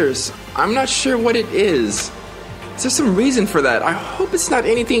the others. I'm not sure what it is. Is there some reason for that? I hope it's not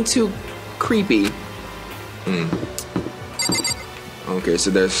anything too creepy. Okay, so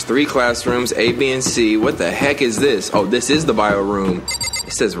there's 3 classrooms, A, B, and C. What the heck is this? Oh, this is the bio room.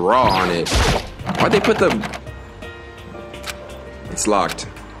 It says raw on it. Why'd they put the... It's locked.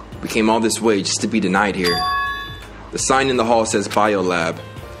 We came all this way just to be denied here. The sign in the hall says biolab.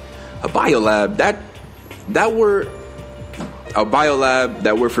 A biolab? That we're... A biolab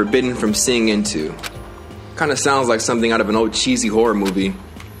that we're forbidden from seeing into. Kind of sounds like something out of an old cheesy horror movie.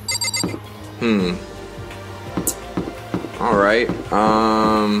 Alright,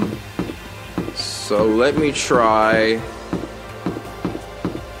 so let me try.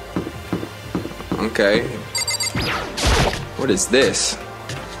 Okay. What is this?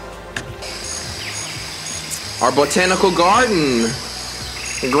 Our botanical garden.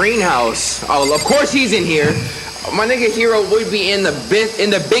 Greenhouse. Oh, of course he's in here. My nigga Hero would be in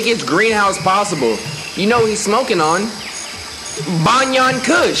the biggest greenhouse possible. You know he's smoking on Banyan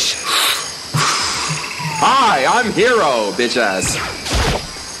Kush. Hi, I'm Hero, bitch ass.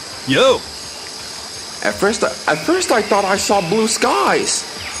 Yo. At first I thought I saw blue skies,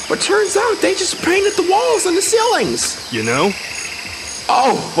 but turns out they just painted the walls and the ceilings. You know?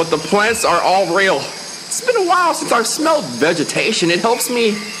 Oh, but the plants are all real. It's been a while since I've smelled vegetation. It helps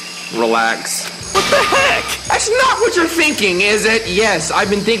me relax. What the heck? That's not what you're thinking, is it? Yes,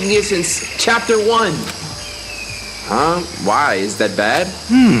 I've been thinking it since chapter 1. Huh? Why? Is that bad?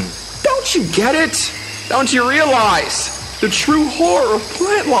 Don't you get it? Don't you realize the true horror of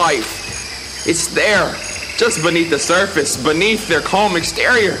plant life? It's there, just beneath the surface, beneath their calm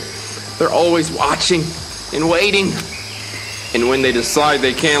exterior. They're always watching and waiting. And when they decide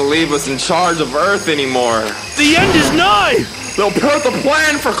they can't leave us in charge of Earth anymore, The end is nigh! they'll put the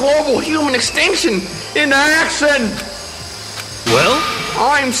plan for global human extinction into action. Well?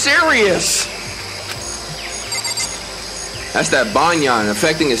 I'm serious. That's that banyan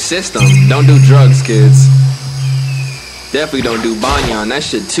affecting his system. Don't do drugs, kids. Definitely don't do banyan. That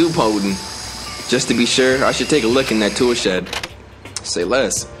shit too potent. Just to be sure, I should take a look in that tool shed. Say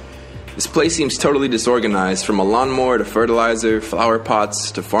less. This place seems totally disorganized, from a lawnmower to fertilizer, flower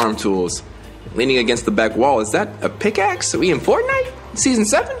pots to farm tools. Leaning against the back wall, is that a pickaxe? Are we in Fortnite? Season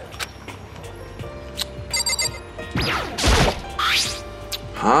 7?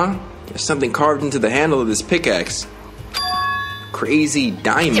 Huh? There's something carved into the handle of this pickaxe. Crazy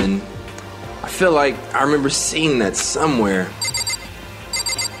diamond. I feel like I remember seeing that somewhere.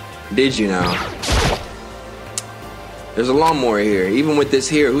 Did you now? There's a lawnmower here. Even with this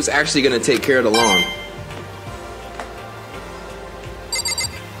here, who's actually gonna take care of the lawn?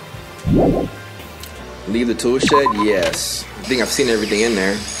 Leave the tool shed? Yes. I think I've seen everything in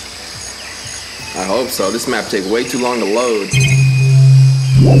there. I hope so. This map takes way too long to load.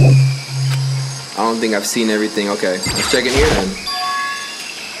 I don't think I've seen everything. Okay, let's check in here then.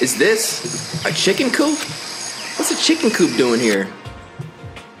 Is this a chicken coop? What's a chicken coop doing here?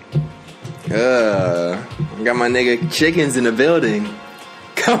 I got my nigga chickens in the building.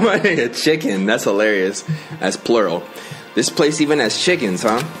 Got my nigga chicken. That's hilarious. That's plural. This place even has chickens,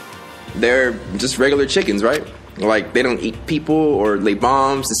 huh? They're just regular chickens, right? Like they don't eat people or lay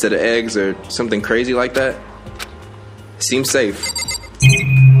bombs instead of eggs or something crazy like that. Seems safe.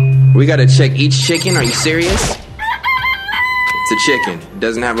 We gotta check each chicken. Are you serious? It's a chicken. It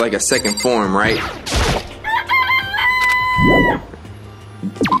doesn't have like a second form, right?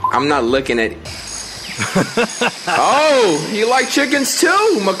 I'm not looking at... Oh, you like chickens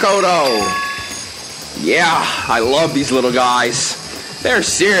too, Makoto? Yeah, I love these little guys. They're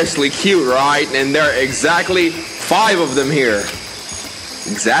seriously cute, right? And there are exactly 5 of them here.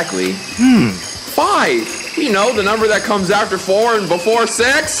 Exactly? 5. You know, the number that comes after 4 and before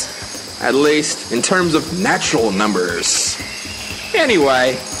 6? At least in terms of natural numbers.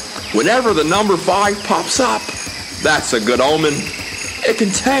 Anyway, whenever the number 5 pops up, that's a good omen. It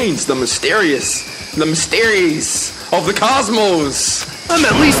contains the mysterious the mysteries of the cosmos. I'm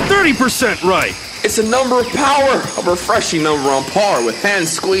at least 30% right. It's a number of power, a refreshing number on par with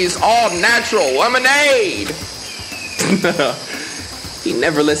hand-squeezed all-natural lemonade. He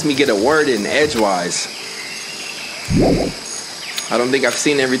never lets me get a word in edgewise. I don't think I've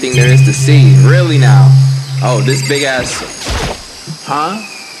seen everything there is to see. Really now? Oh, this big ass... Huh?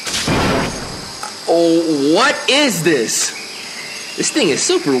 Oh, what is this? This thing is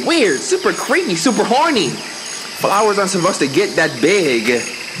super weird, super creepy, super horny. Flowers aren't supposed to get that big.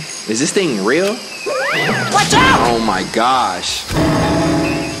 Is this thing real? Watch out! Oh my gosh.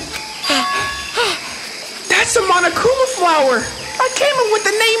 That's a Monokuma flower. I came up with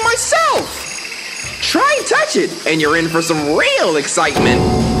the name myself. Try and touch it, and you're in for some real excitement.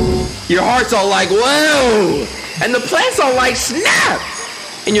 Your heart's all like, whoa! And the plant's all like, snap!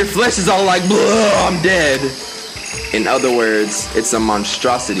 And your flesh is all like, blah, I'm dead. In other words, it's a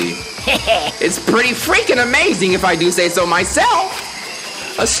monstrosity. It's pretty freaking amazing if I do say so myself.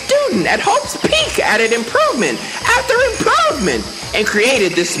 A student at Hope's Peak added improvement after improvement and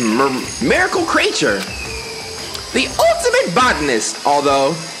created this miracle creature. The ultimate botanist,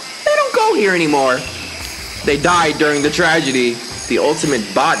 although they don't go here anymore. They died during the tragedy. The ultimate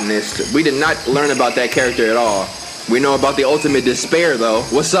botanist, we did not learn about that character at all. We know about the ultimate despair though.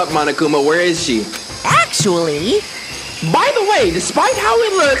 What's up, Monokuma? Where is she? Actually... By the way, despite how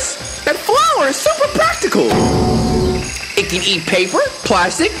it looks, that flower is super practical. It can eat paper,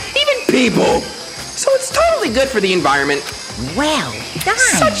 plastic, even people. So it's totally good for the environment. Well done.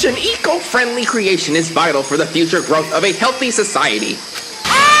 Such an eco-friendly creation is vital for the future growth of a healthy society.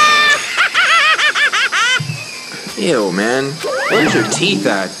 Ew, man. Where's your teeth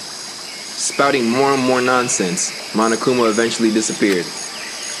at? Spouting more and more nonsense, Monokuma eventually disappeared.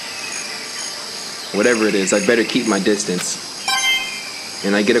 Whatever it is, I'd better keep my distance.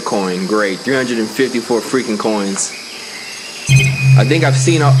 And I get a coin. Great. 354 freaking coins. I think I've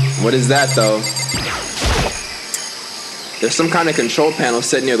seen all... What is that, though? There's some kind of control panel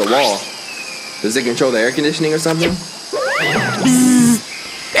set near the wall. Does it control the air conditioning or something?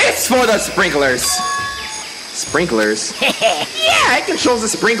 It's for the sprinklers! Sprinklers? Yeah, it controls the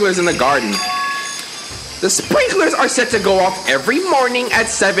sprinklers in the garden. The sprinklers are set to go off every morning at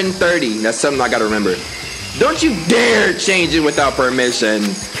 7:30. That's something I gotta remember. Don't you dare change it without permission.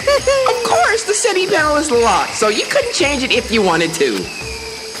 Of course, the setting panel is locked, so you couldn't change it if you wanted to.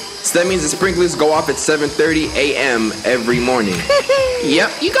 So that means the sprinklers go off at 7:30 a.m. every morning.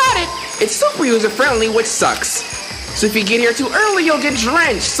 Yep, you got it. It's super user-friendly, which sucks. So if you get here too early, you'll get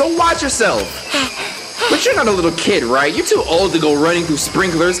drenched, so watch yourself. But you're not a little kid, right? You're too old to go running through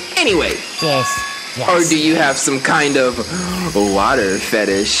sprinklers anyway. Yes. Or do you have some kind of water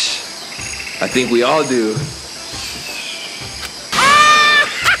fetish? I think we all do.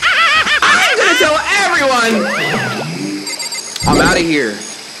 I'm gonna tell everyone! I'm out of here.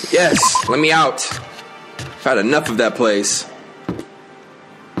 Yes, let me out. I've had enough of that place.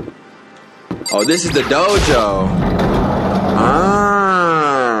 Oh, this is the dojo.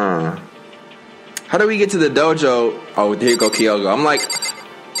 Ah. How do we get to the dojo? Oh, here you go, Kyoko. I'm like...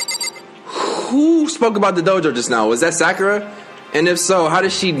 Who spoke about the dojo just now? Was that Sakura? And if so, how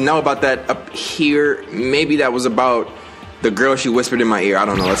does she know about that up here? Maybe that was about the girl she whispered in my ear. I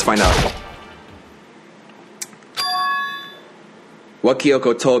don't know. Let's find out. What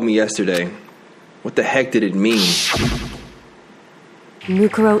Kyoko told me yesterday. What the heck did it mean?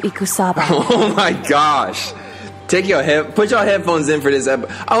 Mukuro Ikusaba. Oh my gosh. Put your headphones in for this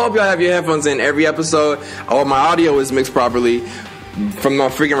episode. I hope y'all have your headphones in every episode. I hope my audio is mixed properly. From my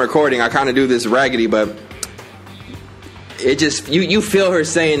freaking recording, I kind of do this raggedy, but it just, you feel her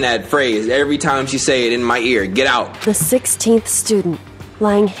saying that phrase every time she say it in my ear. Get out. The 16th student,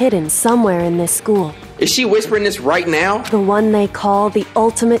 lying hidden somewhere in this school. Is she whispering this right now? The one they call the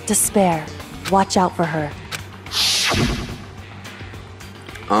ultimate despair. Watch out for her.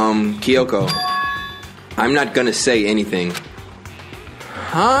 Kyoko, I'm not gonna say anything.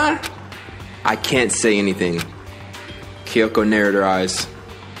 Huh? I can't say anything. Kyoko narrowed her eyes.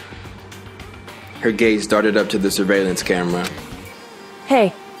 Her gaze darted up to the surveillance camera.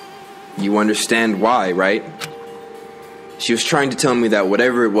 Hey. You understand why, right? She was trying to tell me that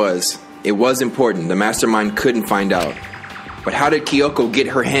whatever it was important. The mastermind couldn't find out. But how did Kyoko get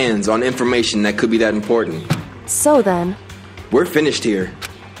her hands on information that could be that important? So then... We're finished here.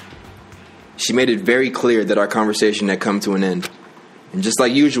 She made it very clear that our conversation had come to an end. And just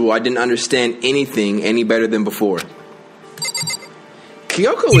like usual, I didn't understand anything any better than before.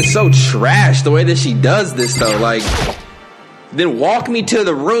 Kyoko is so trash the way that she does this though, like, then walk me to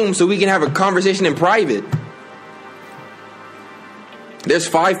the room so we can have a conversation in private. There's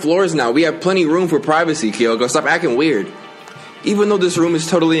 5 floors now. We have plenty of room for privacy, Kyoko. Stop acting weird. Even though this room is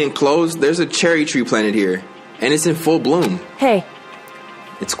totally enclosed, there's a cherry tree planted here. And it's in full bloom. Hey.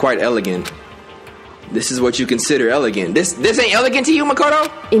 It's quite elegant. This is what you consider elegant. This ain't elegant to you,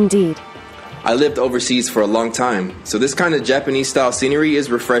 Makoto? Indeed. I lived overseas for a long time, so this kind of Japanese-style scenery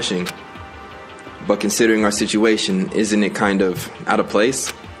is refreshing. But considering our situation, isn't it kind of out of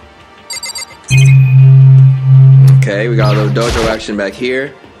place? Okay, we got a little dojo action back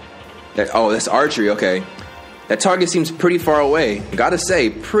here. That's archery, okay. That target seems pretty far away. Gotta say,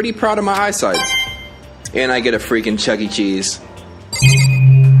 pretty proud of my eyesight. And I get a freaking Chuck E. Cheese.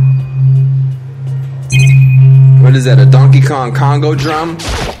 What is that, a Donkey Kong Congo drum?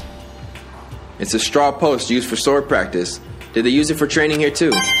 It's a straw post used for sword practice. Did they use it for training here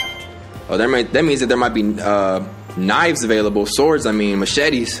too? Oh, that means that there might be knives available, swords,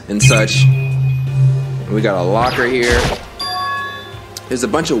 machetes and such. We got a locker here. There's a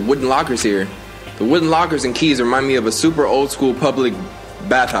bunch of wooden lockers here. The wooden lockers and keys remind me of a super old school public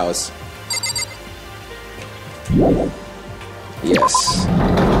bathhouse. Yes.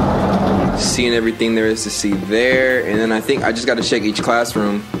 Seeing everything there is to see there. And then I think I just got to check each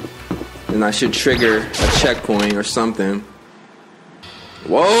classroom. And I should trigger a checkpoint or something.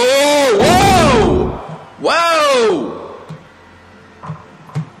 Whoa! Whoa! Whoa!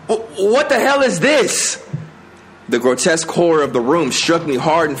 What the hell is this? The grotesque horror of the room struck me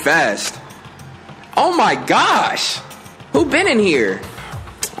hard and fast. Oh my gosh! Who been in here?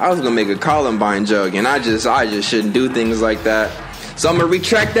 I was gonna make a Columbine joke, and I just shouldn't do things like that. So I'm gonna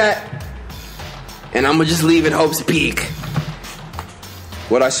retract that, and I'm gonna just leave it Hope's Peak.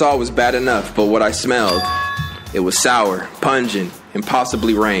 What I saw was bad enough, but what I smelled, it was sour, pungent, and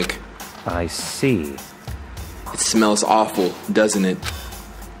possibly rank. I see. It smells awful, doesn't it?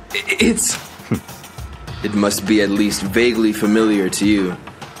 It must be at least vaguely familiar to you.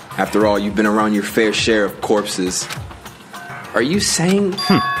 After all, you've been around your fair share of corpses. Are you saying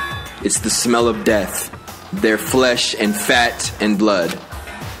it's the smell of death? Their flesh and fat and blood.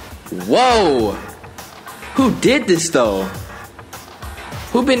 Whoa! Who did this though?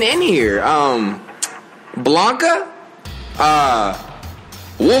 Who been in here? Blanca?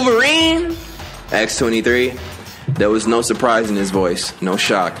 Wolverine? X-23? There was no surprise in his voice, no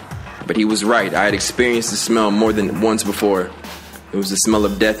shock. But he was right. I had experienced the smell more than once before. It was the smell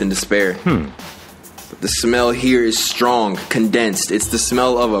of death and despair. But the smell here is strong, condensed. It's the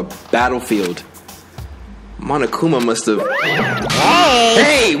smell of a battlefield. Monokuma must have...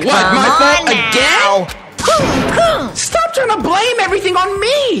 Hey, what? My fault again? Stop trying to blame everything on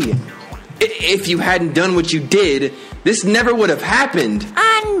me! If you hadn't done what you did, this never would have happened.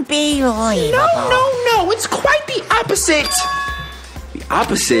 Unbelievable. No, it's quite the opposite. The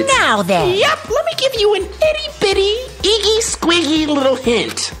opposite? Now then. Yep, let me give you an itty-bitty, iggy-squiggy little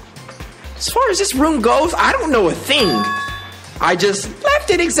hint. As far as this room goes, I don't know a thing. I just left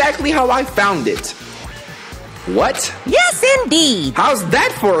it exactly how I found it. What? Yes, indeed. How's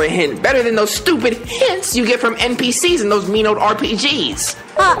that for a hint? Better than those stupid hints you get from NPCs in those mean old RPGs.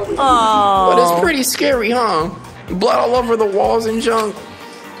 Uh-oh. But it's pretty scary, huh? Blood all over the walls and junk.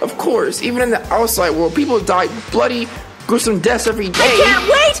 Of course, even in the outside world, people die bloody, gruesome deaths every day. I can't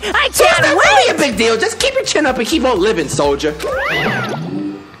wait! I So it's can't not wait! really a big deal. Just keep your chin up and keep on living, soldier.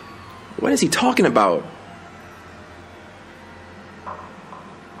 What is he talking about?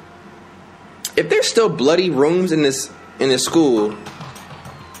 If there's still bloody rooms in this school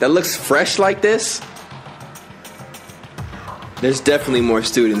that looks fresh like this, there's definitely more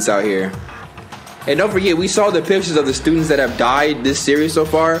students out here. And don't forget, we saw the pictures of the students that have died this series so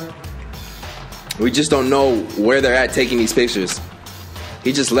far. We just don't know where they're at taking these pictures.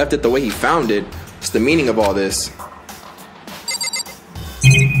 He just left it the way he found it. What's the meaning of all this?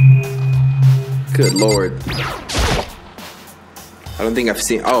 Good Lord. I don't think I've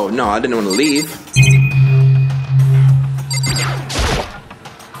seen... Oh, no, I didn't want to leave.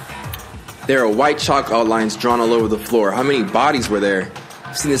 There are white chalk outlines drawn all over the floor. How many bodies were there?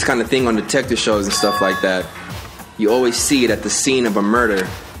 I've seen this kind of thing on detective shows and stuff like that. You always see it at the scene of a murder.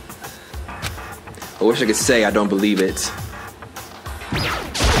 I wish I could say I don't believe it.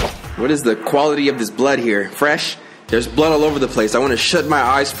 What is the quality of this blood here? Fresh? There's blood all over the place. I want to shut my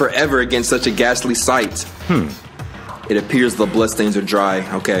eyes forever against such a ghastly sight. It appears the bloodstains are dry,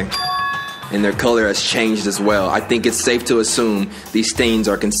 okay. And their color has changed as well. I think it's safe to assume these stains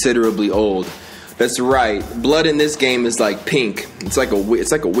are considerably old. That's right. Blood in this game is like pink. It's like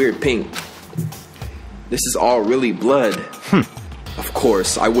a weird pink. This is all really blood. Of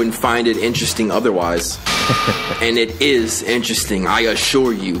course, I wouldn't find it interesting otherwise. And it is interesting, I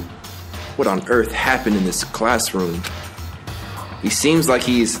assure you. What on earth happened in this classroom? He seems like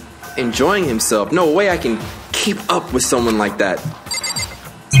he's enjoying himself. No way I can keep up with someone like that.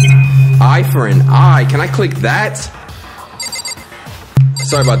 Eye for an eye. Can I click that?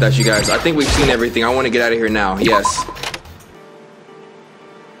 Sorry about that, you guys. I think we've seen everything. I want to get out of here now. Yes.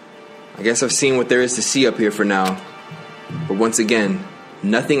 I guess I've seen what there is to see up here for now. But once again,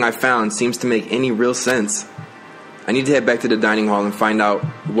 nothing I found seems to make any real sense. I need to head back to the dining hall and find out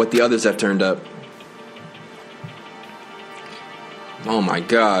what the others have turned up. Oh my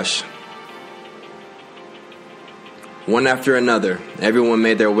gosh. One after another, everyone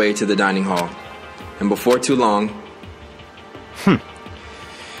made their way to the dining hall. And before too long,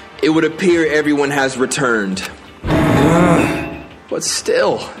 it would appear everyone has returned. But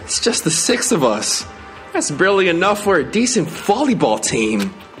still, it's just the 6 of us. That's barely enough for a decent volleyball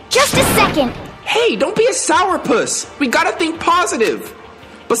team. Just a second. Hey, don't be a sourpuss. We gotta think positive.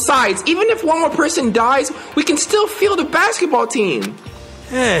 Besides, even if one more person dies, we can still field a basketball team.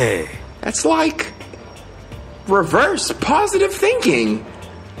 Hey. That's like reverse positive thinking.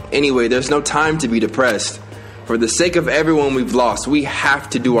 Anyway, there's no time to be depressed. For the sake of everyone we've lost, we have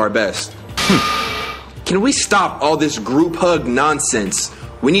to do our best. Can we stop all this group hug nonsense?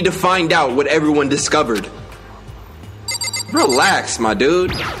 We need to find out what everyone discovered. Relax, my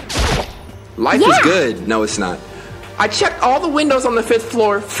dude. Life is good. No, it's not. I checked all the windows on the 5th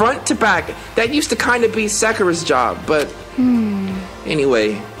floor, front to back. That used to kind of be Sakura's job, but...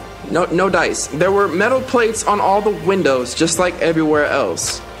 Anyway, No dice. There were metal plates on all the windows, just like everywhere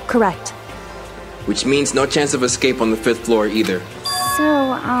else. Correct. which means no chance of escape on the 5th floor either.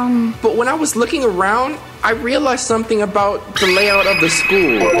 So, But when I was looking around, I realized something about the layout of the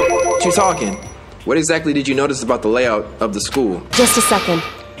school. What you talking? What exactly did you notice about the layout of the school? Just a second.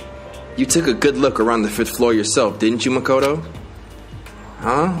 You took a good look around the 5th floor yourself, didn't you, Makoto?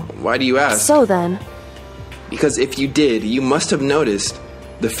 Huh? Why do you ask? So then... Because if you did, you must have noticed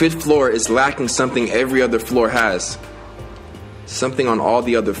the 5th floor is lacking something every other floor has. Something on all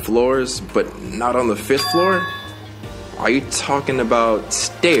the other floors, but not on the 5th floor? Are you talking about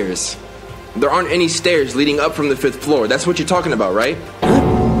stairs? There aren't any stairs leading up from the 5th floor. That's what you're talking about, right?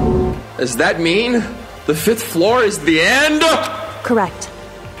 Does that mean the 5th floor is the end? Correct.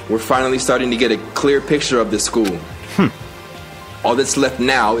 We're finally starting to get a clear picture of this school. All that's left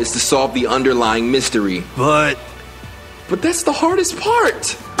now is to solve the underlying mystery. But that's the hardest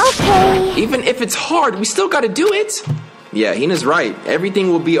part. okay. Even if it's hard, we still gotta do it. Yeah, Hina's right. Everything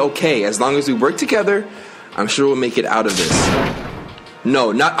will be okay as long as we work together. I'm sure we'll make it out of this.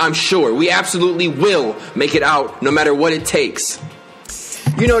 No, not I'm sure. We absolutely will make it out no matter what it takes.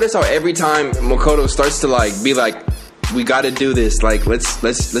 You notice how every time Makoto starts to be like, we gotta do this, like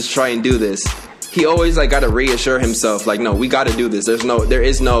let's try and do this. He always gotta reassure himself, no, we gotta do this. There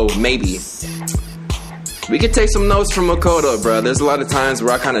is no maybe. We could take some notes from Makoto, bro. There's a lot of times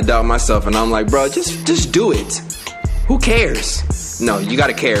where I kind of doubt myself, and I'm like, bro, just do it. Who cares? No, you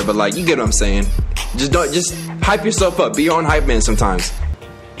gotta care, but you get what I'm saying. Just hype yourself up. Be your own hype man sometimes.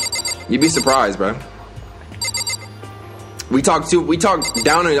 You'd be surprised, bro. We talk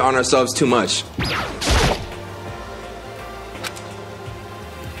down on ourselves too much.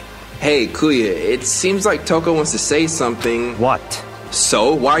 Hey, Kuya, it seems like Toko wants to say something. what?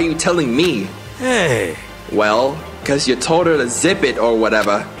 So, why are you telling me? Hey. Well, because you told her to zip it or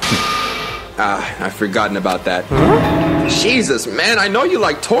whatever. I've forgotten about that. Jesus, man, I know you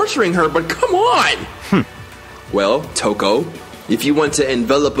like torturing her, but come on. Well, Toko, if you want to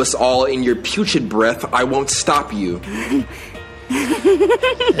envelop us all in your putrid breath, I won't stop you.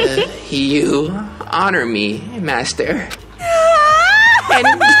 You honor me, Master.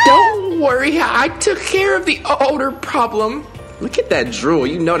 And don't worry, I took care of the odor problem. Look at that drool.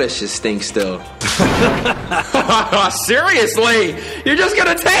 You know that shit stinks still. Seriously, you're just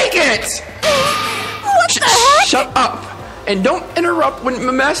gonna take it. What the heck? Shut up. And don't interrupt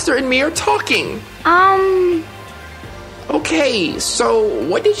when Master and me are talking. Okay, so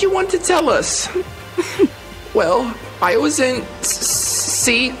what did you want to tell us? Well, I was in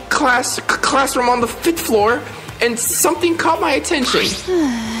C classroom on the 5th floor, and something caught my attention.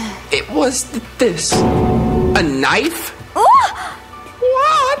 It was this. A knife? Wow,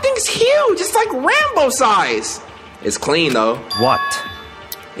 that thing's huge. It's like Rambo size. It's clean, though. What?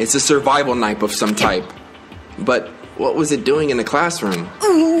 It's a survival knife of some type. But what was it doing in the classroom?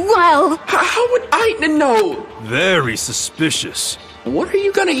 Well, How would I know? Very suspicious. What are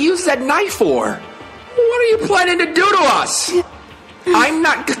you gonna use that knife for? What are you planning to do to us? I'm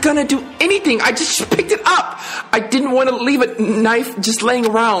not gonna do anything. I just picked it up. I didn't want to leave a knife just laying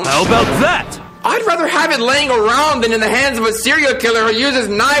around. How about that? I'd rather have it laying around than in the hands of a serial killer who uses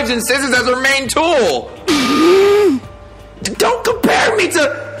knives and scissors as her main tool. Don't compare me to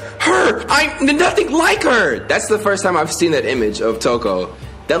her. I'm nothing like her. That's the first time I've seen that image of Toko.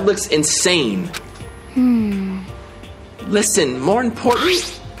 That looks insane. Listen, more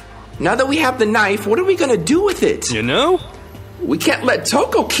important, now that we have the knife, what are we gonna do with it? You know? We can't let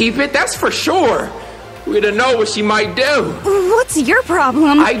Toko keep it, that's for sure. We don't know what she might do. What's your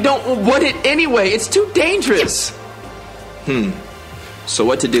problem? I don't want it anyway. It's too dangerous. So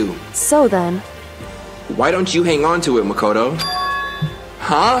what to do? So then, Why don't you hang on to it, Makoto?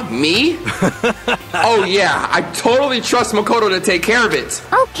 Huh? Me? Oh yeah, I totally trust Makoto to take care of it.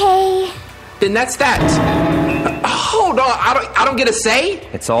 Okay. Then that's that. Hold on, I don't get a say?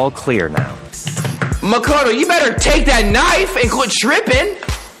 It's all clear now. Makoto, you better take that knife and quit tripping.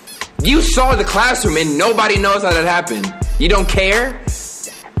 You saw the classroom and nobody knows how that happened. You don't care?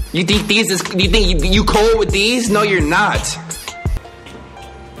 You think you cold with these? No, you're not.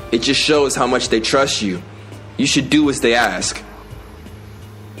 It just shows how much they trust you. You should do as they ask.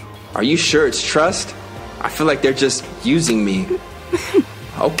 Are you sure it's trust? I feel like they're just using me.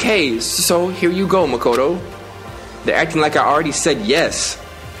 Okay, so here you go, Makoto. They're acting like I already said yes.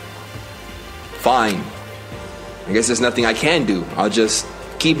 Fine. I guess there's nothing I can do. I'll just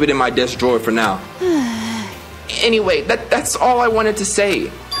keep it in my desk drawer for now. Anyway, that's all I wanted to say.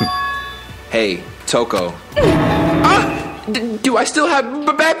 Hey, Toko. Do I still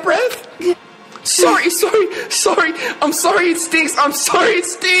have bad breath? Sorry. I'm sorry it stinks. I'm sorry it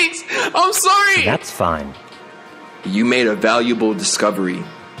stinks. I'm sorry. That's fine. You made a valuable discovery.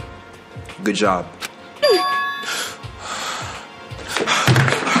 Good job.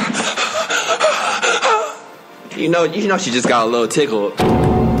 You know, she just got a little tickled.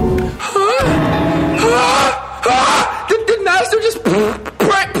 Did Master just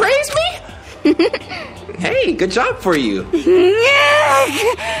praise me? Hey, good job for you.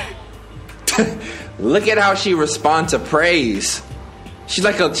 Look at how she responds to praise. She's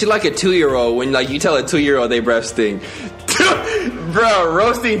like a 2-year-old when like you tell a 2-year-old they breath stink. Bro,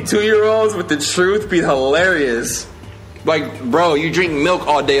 roasting 2-year-olds with the truth be hilarious. Like, bro, you drink milk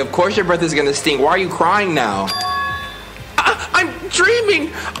all day. Of course your breath is gonna stink. Why are you crying now? I'm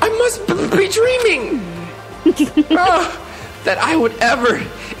dreaming. I must be dreaming. That I would ever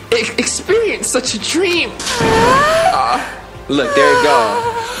experience such a dream. Look, there it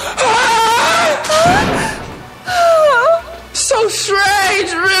goes. So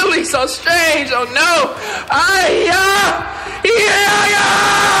strange, really so strange. Oh no.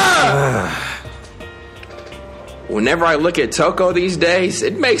 Whenever I look at Toko these days,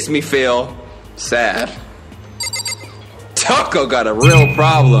 it makes me feel sad. Toko got a real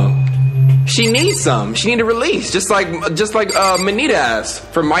problem. She needs some. She need a release, just like Manita asked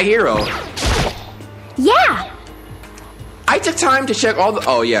for My Hero. Yeah. I took time to check all the.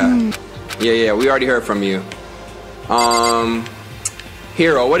 Oh yeah, yeah. We already heard from you.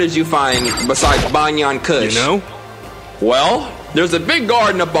 Hero, what did you find besides Banyan Kush? You know? Well, there's a big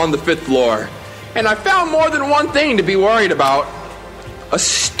garden up on the 5th floor, and I found more than one thing to be worried about. A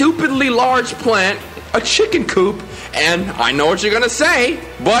stupidly large plant, a chicken coop, and I know what you're gonna say,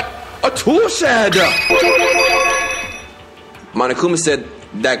 but a tool shed. Monokuma said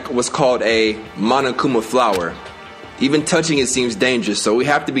that was called a Monokuma flower. Even touching it seems dangerous, so we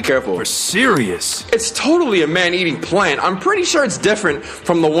have to be careful. We're serious. It's totally a man-eating plant. I'm pretty sure it's different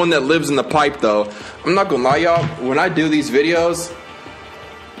from the one that lives in the pipe, though. I'm not gonna lie, y'all. When I do these videos,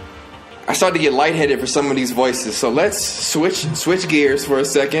 I start to get lightheaded for some of these voices. So let's switch gears for a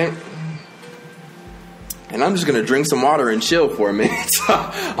second. And I'm just gonna drink some water and chill for a minute.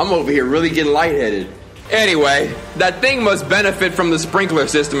 I'm over here really getting lightheaded. Anyway, that thing must benefit from the sprinkler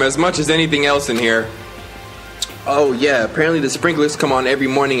system as much as anything else in here. Oh yeah, apparently the sprinklers come on every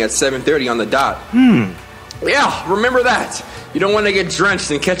morning at 7:30 on the dot. Yeah, remember that. You don't want to get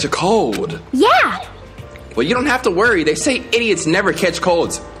drenched and catch a cold. Yeah. Well, you don't have to worry. They say idiots never catch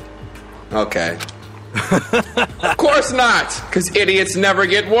colds. Okay. Of course not, because idiots never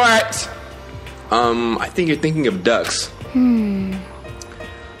get wet. I think you're thinking of ducks.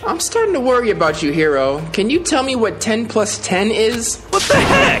 I'm starting to worry about you, Hero. Can you tell me what 10 plus 10 is? What the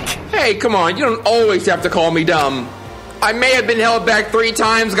heck? Hey, come on, you don't always have to call me dumb. I may have been held back 3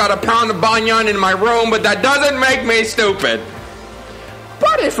 times, got a pound of banyan in my room, but that doesn't make me stupid.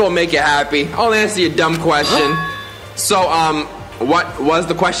 But if it'll make you happy, I'll answer your dumb question. So, what was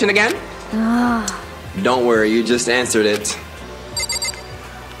the question again? Don't worry, you just answered it.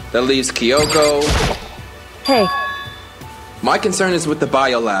 That leaves Kyoko. Hey, My concern is with the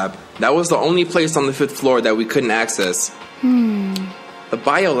biolab. That was the only place on the 5th floor that we couldn't access. The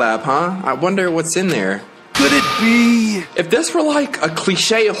biolab, huh? I wonder what's in there. Could it be? If this were like a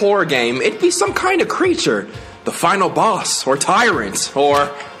cliche horror game, it'd be some kind of creature. the final boss, or tyrant, or...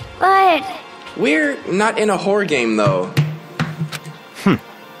 But... We're not in a horror game, though.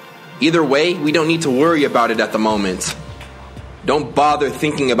 Either way, we don't need to worry about it at the moment. Don't bother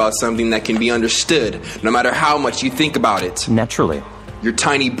thinking about something that can be understood, no matter how much you think about it. Naturally. Your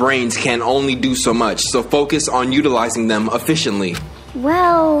tiny brains can only do so much, so focus on utilizing them efficiently.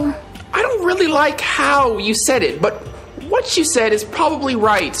 Well... I don't really like how you said it, but what you said is probably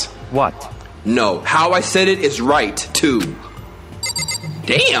right. What? No, how I said it is right, too.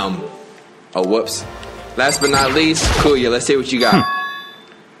 Damn! Oh, whoops. Last but not least, Kuya, let's see what you got.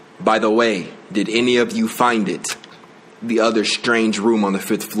 By the way, did any of you find it? The other strange room on the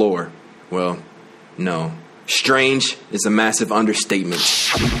 5th floor. Well, no. Strange is a massive understatement.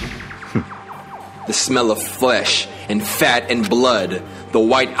 The smell of flesh and fat and blood, the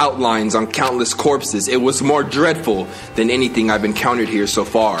white outlines on countless corpses, it was more dreadful than anything I've encountered here so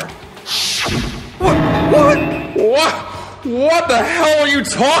far. What the hell are you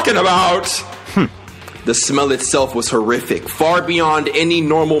talking about? The smell itself was horrific, far beyond any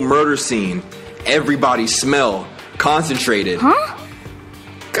normal murder scene. Everybody's smell, concentrated. Huh?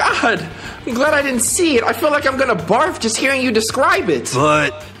 God, I'm glad I didn't see it. I feel like I'm gonna barf just hearing you describe it.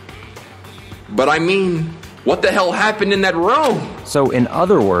 But I mean, what the hell happened in that room? So, in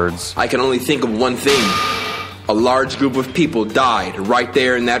other words... I can only think of one thing. A large group of people died right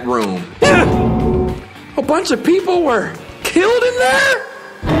there in that room. A bunch of people were killed in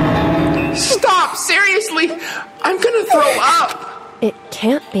there? Stop, seriously? I'm gonna throw up. It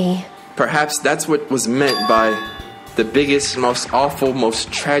can't be. Perhaps that's what was meant by the biggest, most awful,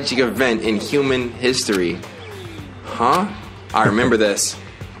 most tragic event in human history. Huh? I remember this.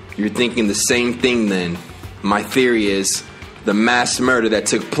 You're thinking the same thing then. My theory is the mass murder that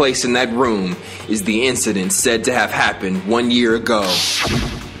took place in that room is the incident said to have happened 1 year ago.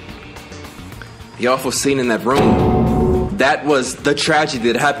 The awful scene in that room, that was the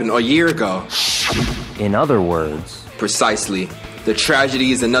tragedy that happened a year ago. In other words... Precisely. The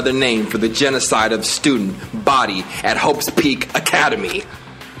tragedy is another name for the genocide of student body at Hope's Peak Academy.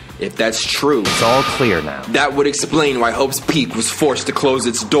 If that's true... It's all clear now. That would explain why Hope's Peak was forced to close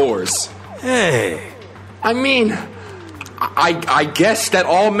its doors. Hey. I mean, I guess that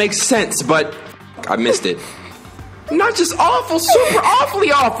all makes sense, but I missed it. Not just awful, super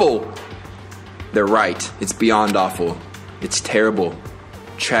awfully awful. They're right. It's beyond awful. It's terrible,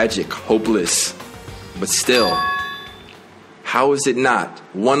 tragic, hopeless. But still, how is it not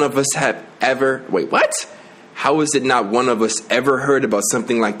one of us have ever... Wait, what? How is it not one of us ever heard about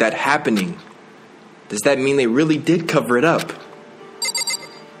something like that happening? Does that mean they really did cover it up?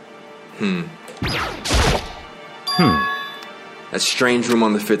 That strange room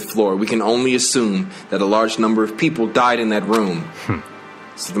on the 5th floor. We can only assume that a large number of people died in that room.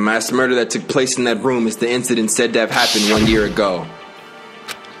 So the mass murder that took place in that room is the incident said to have happened 1 year ago.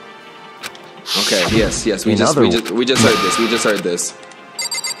 Okay, yes, we just heard this.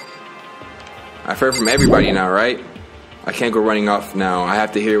 I've heard from everybody now, right? I can't go running off now. I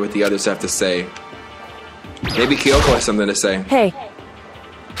have to hear what the others have to say. Maybe Kyoko has something to say. Hey.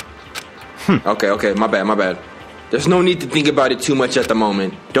 Okay, my bad. There's no need to think about it too much at the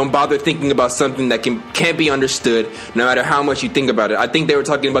moment. Don't bother thinking about something that can't be understood, no matter how much you think about it. I think they were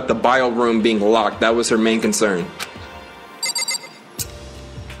talking about the bio room being locked. That was her main concern.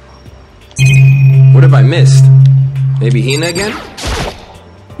 What have I missed? Maybe Hina again?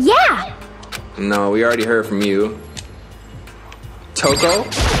 Yeah. No, we already heard from you. Toko?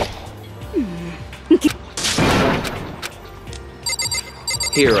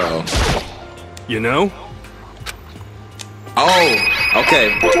 Hero. You know? Oh,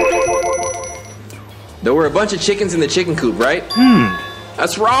 okay. There were a bunch of chickens in the chicken coop, right?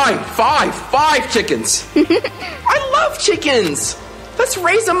 That's right. Five chickens. I love chickens. Let's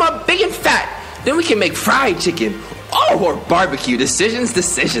raise them up big and fat. Then we can make fried chicken. Oh, or barbecue. Decisions.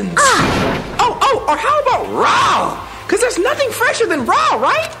 Oh, or how about raw? Because there's nothing fresher than raw,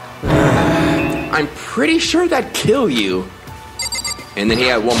 right? I'm pretty sure that'd kill you. And then he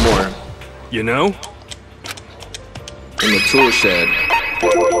had one more. You know? In the tool shed.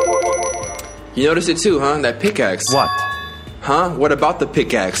 You noticed it too, huh? That pickaxe. What? Huh? What about the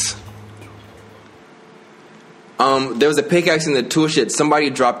pickaxe? There was a pickaxe in the tool shed. Somebody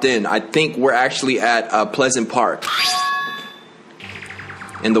dropped in. I think we're actually at Pleasant Park.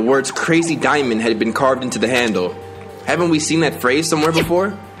 And the words Crazy Diamond had been carved into the handle. Haven't we seen that phrase somewhere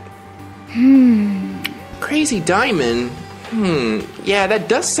before? Crazy Diamond? Yeah, that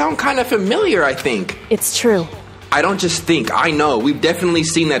does sound kind of familiar, I think. It's true. I don't just think, I know. We've definitely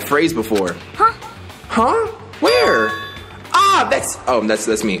seen that phrase before. Huh? Where? That's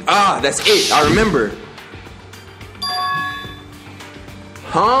me. That's it. I remember.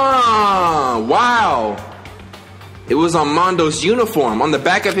 Huh, wow. It was on Mondo's uniform, on the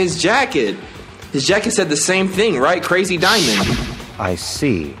back of his jacket. His jacket said the same thing, right? Crazy Diamond. I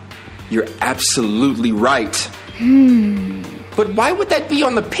see. You're absolutely right. But why would that be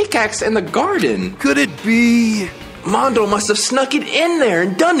on the pickaxe in the garden? Could it be? Mondo must have snuck it in there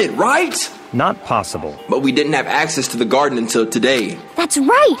and done it, right? Not possible. But we didn't have access to the garden until today. That's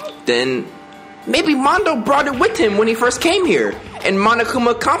right. Then maybe Mondo brought it with him when he first came here, and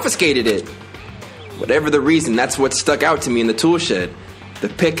Monokuma confiscated it. Whatever the reason, that's what stuck out to me in the tool shed. The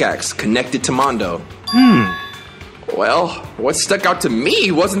pickaxe connected to Mondo. Well, what stuck out to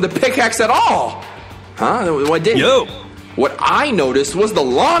me wasn't the pickaxe at all. Huh? What did? Yo! What I noticed was the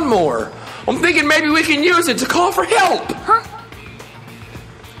lawnmower. I'm thinking maybe we can use it to call for help. Huh?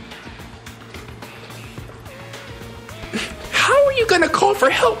 How are you gonna call for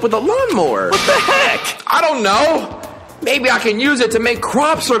help with a lawnmower? What the heck? I don't know. Maybe I can use it to make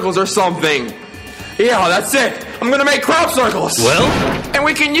crop circles or something. Yeah, that's it. I'm gonna make crop circles. Well? And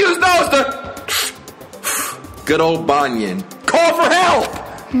we can use those to... Good old Banyan. Call for help!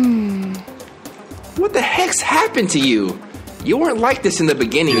 What the heck's happened to you? You weren't like this in the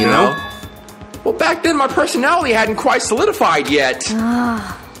beginning, you know? Well, back then my personality hadn't quite solidified yet.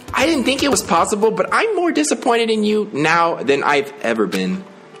 I didn't think it was possible, but I'm more disappointed in you now than I've ever been.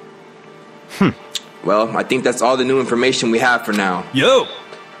 Well, I think that's all the new information we have for now. Yo!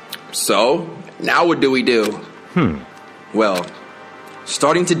 So, now what do we do? Well,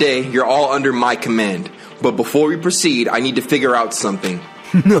 starting today, you're all under my command. But before we proceed, I need to figure out something.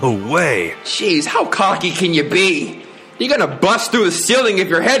 No way! Jeez, how cocky can you be? You're gonna bust through the ceiling if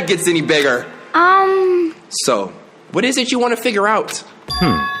your head gets any bigger. So, what is it you want to figure out?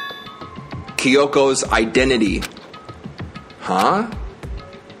 Kyoko's identity. Huh?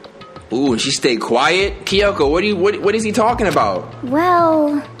 Ooh, and she stayed quiet? Kyoko, what is he talking about?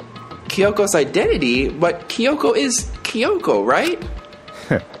 Well... Kyoko's identity? But Kyoko is Kyoko, right?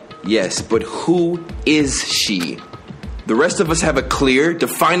 Yes, but who is she? The rest of us have a clear,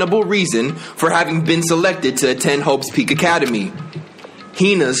 definable reason for having been selected to attend Hope's Peak Academy.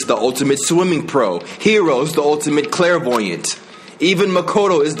 Hina's the ultimate swimming pro. Hiro's the ultimate clairvoyant. Even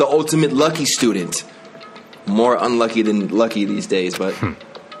Makoto is the ultimate lucky student. More unlucky than lucky these days, but...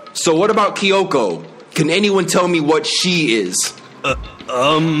 So what about Kyoko? Can anyone tell me what she is?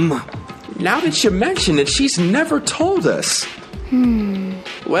 Now that you mention it, she's never told us.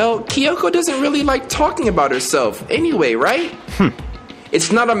 Well, Kyoko doesn't really like talking about herself anyway, right?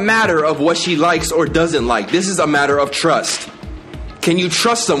 It's not a matter of what she likes or doesn't like. This is a matter of trust. Can you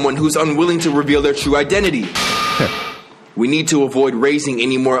trust someone who's unwilling to reveal their true identity? We need to avoid raising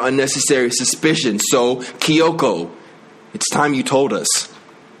any more unnecessary suspicion. So, Kyoko, it's time you told us.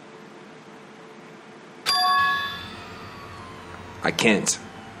 I can't.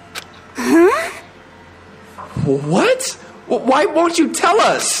 What? Why won't you tell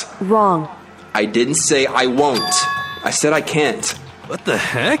us? Wrong. I didn't say I won't. I said I can't. What the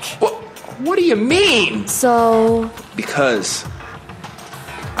heck? What do you mean? So... Because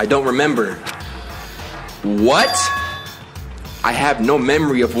I don't remember. What? I have no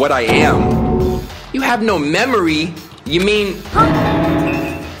memory of what I am. You have no memory? You mean...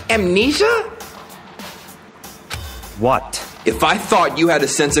 amnesia? What? If I thought you had a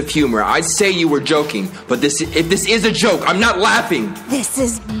sense of humor, I'd say you were joking. But if this is a joke, I'm not laughing. This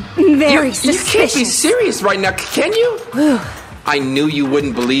is very suspicious. You can't be serious right now, can you? I knew you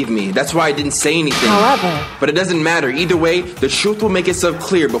wouldn't believe me. That's why I didn't say anything. However... But it doesn't matter. Either way, the truth will make itself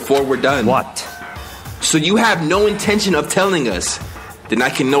clear before we're done. What? So you have no intention of telling us. Then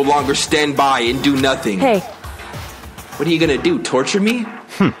I can no longer stand by and do nothing. Hey. What are you gonna do, torture me?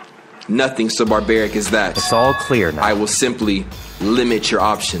 Nothing so barbaric as that. It's all clear now. I will simply limit your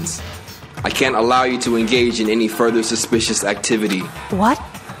options. I can't allow you to engage in any further suspicious activity. What?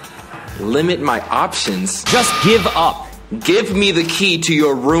 Limit my options? Just give up. Give me the key to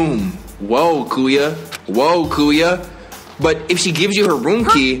your room. Whoa, Kuya. Whoa, Kuya. But if she gives you her room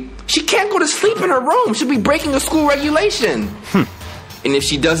key, she can't go to sleep in her room. She'll be breaking a school regulation. And if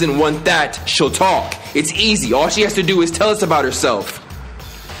she doesn't want that, she'll talk. It's easy. All she has to do is tell us about herself.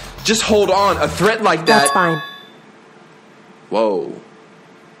 Just hold on. A threat like that... That's fine. Whoa.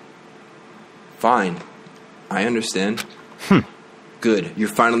 Fine. I understand. Good. You're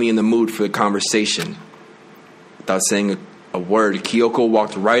finally in the mood for the conversation. Without saying a word, Kyoko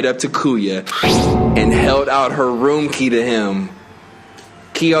walked right up to Kuya and held out her room key to him.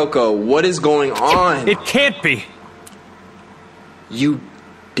 Kyoko, what is going on? It can't be. You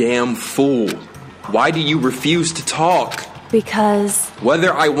damn fool. Why do you refuse to talk? Because...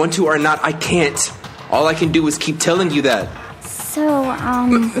 Whether I want to or not, I can't. All I can do is keep telling you that.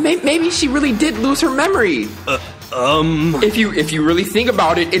 Maybe she really did lose her memory. If you really think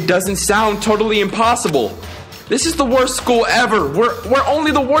about it, it doesn't sound totally impossible. This is the worst school ever, where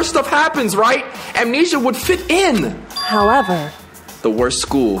only the worst stuff happens, right? Amnesia would fit in. However... The worst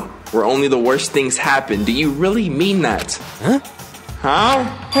school, where only the worst things happen. Do you really mean that? Huh?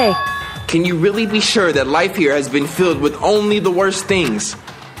 Hey. Can you really be sure that life here has been filled with only the worst things?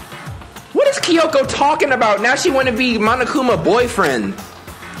 What is Kyoko talking about? Now she want to be Monokuma's boyfriend.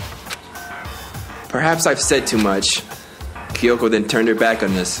 Perhaps I've said too much. Kyoko then turned her back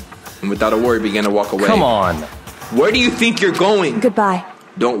on us, and without a word began to walk away. Come on. Where do you think you're going? Goodbye.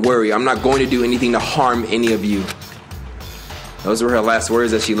 Don't worry, I'm not going to do anything to harm any of you. Those were her last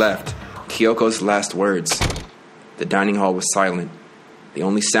words as she left. Kyoko's last words. The dining hall was silent. The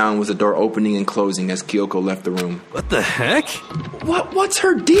only sound was the door opening and closing as Kyoko left the room. What the heck? What's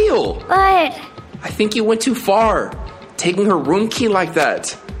her deal? But... I think you went too far. Taking her room key like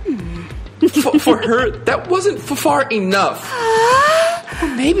that. For her, that wasn't far enough. Or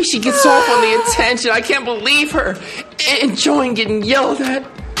maybe she gets off on the attention. I can't believe her. Enjoying getting yelled at.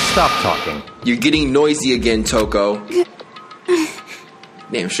 Stop talking. You're getting noisy again, Toko.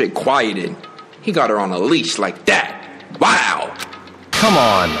 Damn straight quieted. He got her on a leash like that. Wow. Come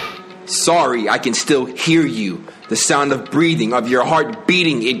on. Sorry, I can still hear you. The sound of breathing, of your heart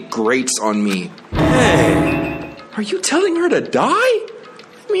beating, it grates on me. Hey. Are you telling her to die?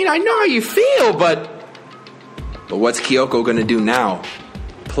 I mean, I know how you feel, but what's Kyoko gonna do now?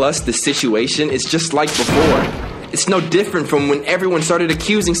 Plus, the situation is just like before. It's no different from when everyone started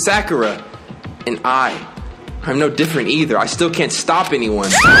accusing Sakura. And I'm no different either. I still can't stop anyone.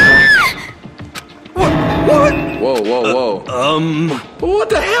 What? Whoa. What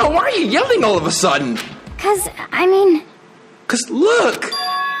the hell? Why are you yelling all of a sudden? Cause look!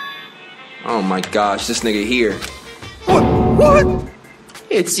 Oh my gosh, this nigga here. What?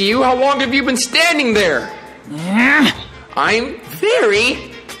 It's you? How long have you been standing there? I'm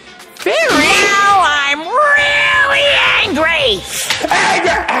very... Now I'm really angry!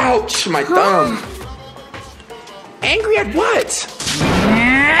 Ouch, my thumb. Angry at what?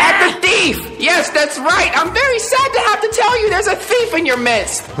 At the thief! Yes, that's right. I'm very sad to have to tell you there's a thief in your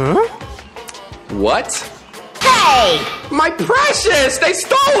midst. Huh? What? Hey! My precious! They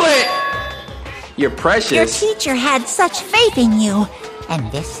stole it! Your Your precious? teacher had such faith in you,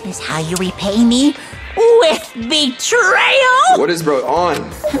 and this is how you repay me? With betrayal? What is bro on?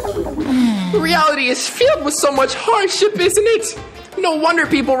 Reality is filled with so much hardship, isn't it? No wonder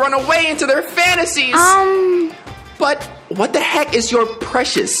people run away into their fantasies. But what the heck is your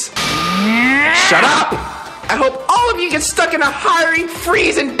precious? Shut up! I hope all of you get stuck in a hiring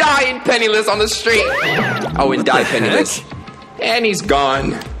freeze and die in penniless on the street. Oh, and die penniless. And he's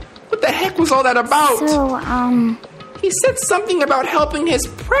gone. What the heck was all that about? He said something about helping his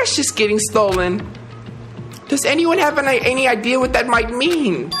precious getting stolen. Does anyone have any idea what that might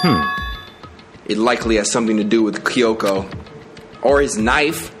mean? It likely has something to do with Kyoko. Or his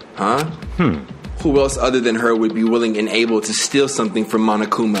knife, huh? Who else other than her would be willing and able to steal something from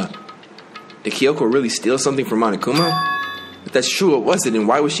Monokuma? Did Kyoko really steal something from Monokuma? If that's true, what was it, and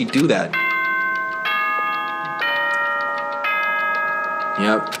why would she do that?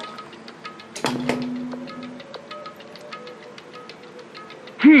 Yep.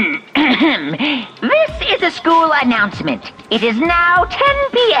 This is a school announcement. It is now 10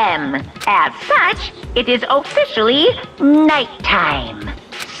 p.m. As such, it is officially nighttime.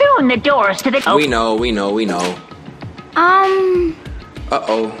 Soon the doors to the... We know.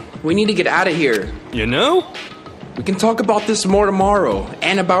 Uh-oh. We need to get out of here. You know? We can talk about this more tomorrow,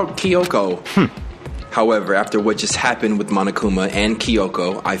 and about Kyoko. However, after what just happened with Monokuma and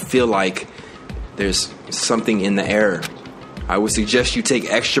Kyoko, I feel like there's something in the air. I would suggest you take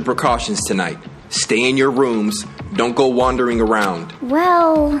extra precautions tonight. Stay in your rooms. Don't go wandering around.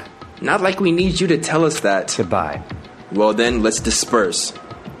 Well... Not like we need you to tell us that. Goodbye. Well then, let's disperse.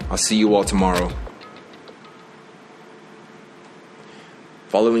 I'll see you all tomorrow.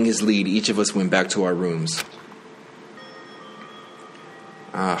 Following his lead, each of us went back to our rooms.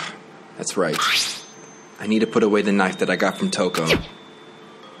 That's right. I need to put away the knife that I got from Toko.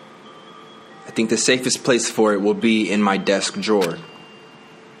 I think the safest place for it will be in my desk drawer.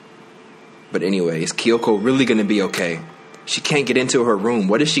 But anyway, is Kyoko really gonna be okay? She can't get into her room.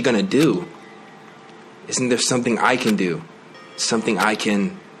 What is she gonna do? Isn't there something I can do? Something I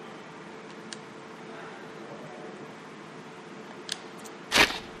can...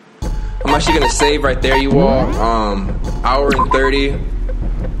 I'm actually gonna save right there, you all. Hour and 30.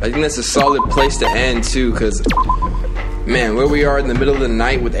 I think that's a solid place to end too, because Man, where we are in the middle of the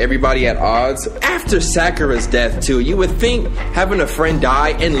night with everybody at odds. After Sakura's death, too, you would think having a friend die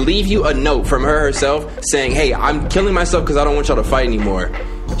and leave you a note from her herself saying, hey, I'm killing myself because I don't want y'all to fight anymore.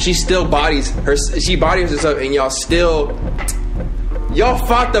 She still bodies herself, and y'all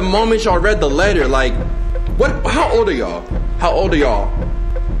fought the moment y'all read the letter. Like, what? How old are y'all? How old are y'all?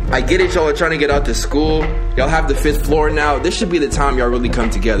 I get it, y'all are trying to get out to school. Y'all have the 5th floor now. This should be the time y'all really come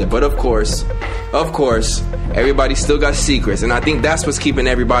together. But of course, everybody still got secrets. And I think that's what's keeping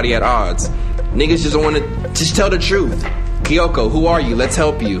everybody at odds. Niggas just want to just tell the truth. Kyoko, who are you? Let's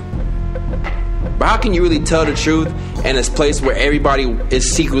help you. But how can you really tell the truth in this place where everybody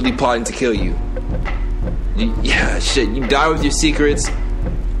is secretly plotting to kill you? You die with your secrets.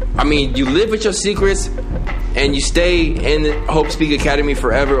 I mean, you live with your secrets and you stay in the Hope Speak Academy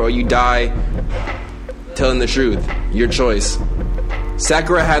forever, or you die telling the truth. Your choice.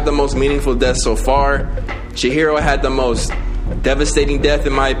 Sakura had the most meaningful death so far. Chihiro had the most devastating death,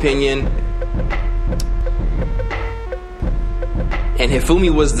 in my opinion. And Hifumi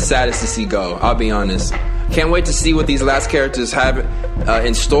was the saddest to see go, I'll be honest. Can't wait to see what these last characters have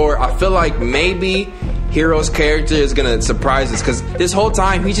in store. I feel like maybe Hiro's character is gonna surprise us, because this whole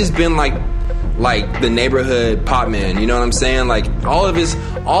time he's just been like the neighborhood pop man, you know what I'm saying? Like all of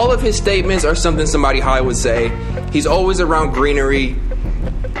his statements are something somebody high would say. He's always around greenery,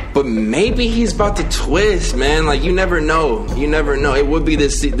 but maybe he's about to twist, man. Like you never know. It would be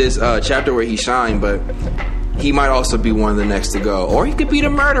this chapter where he shined, but he might also be one of the next to go, or he could be the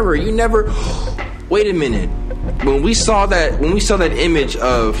murderer. You never. Wait a minute. When we saw that image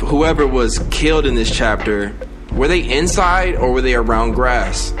of whoever was killed in this chapter, were they inside or were they around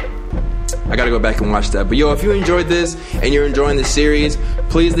grass? I gotta go back and watch that. But yo, if you enjoyed this and you're enjoying this series,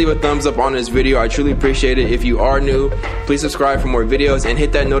 please leave a thumbs up on this video. I truly appreciate it. If you are new, please subscribe for more videos and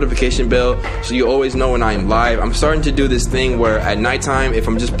hit that notification bell so you always know when I am live. I'm starting to do this thing where at nighttime, if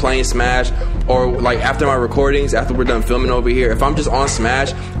I'm just playing Smash, or like after my recordings, after we're done filming over here, if I'm just on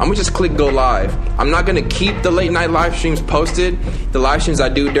Smash, I'm gonna just click go live. I'm not gonna keep the late night live streams posted. The live streams I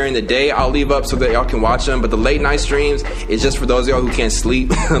do during the day, I'll leave up so that y'all can watch them. But the late night streams is just for those of y'all who can't sleep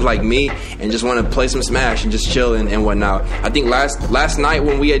like me and just want to play some Smash and just chill and whatnot. I think last night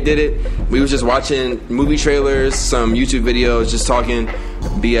when we did it, we was just watching movie trailers, some YouTube videos, just talking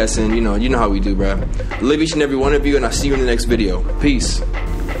BS, and you know how we do, bruh. Love each and every one of you, and I'll see you in the next video. Peace.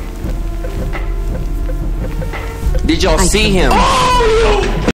 Did y'all see him?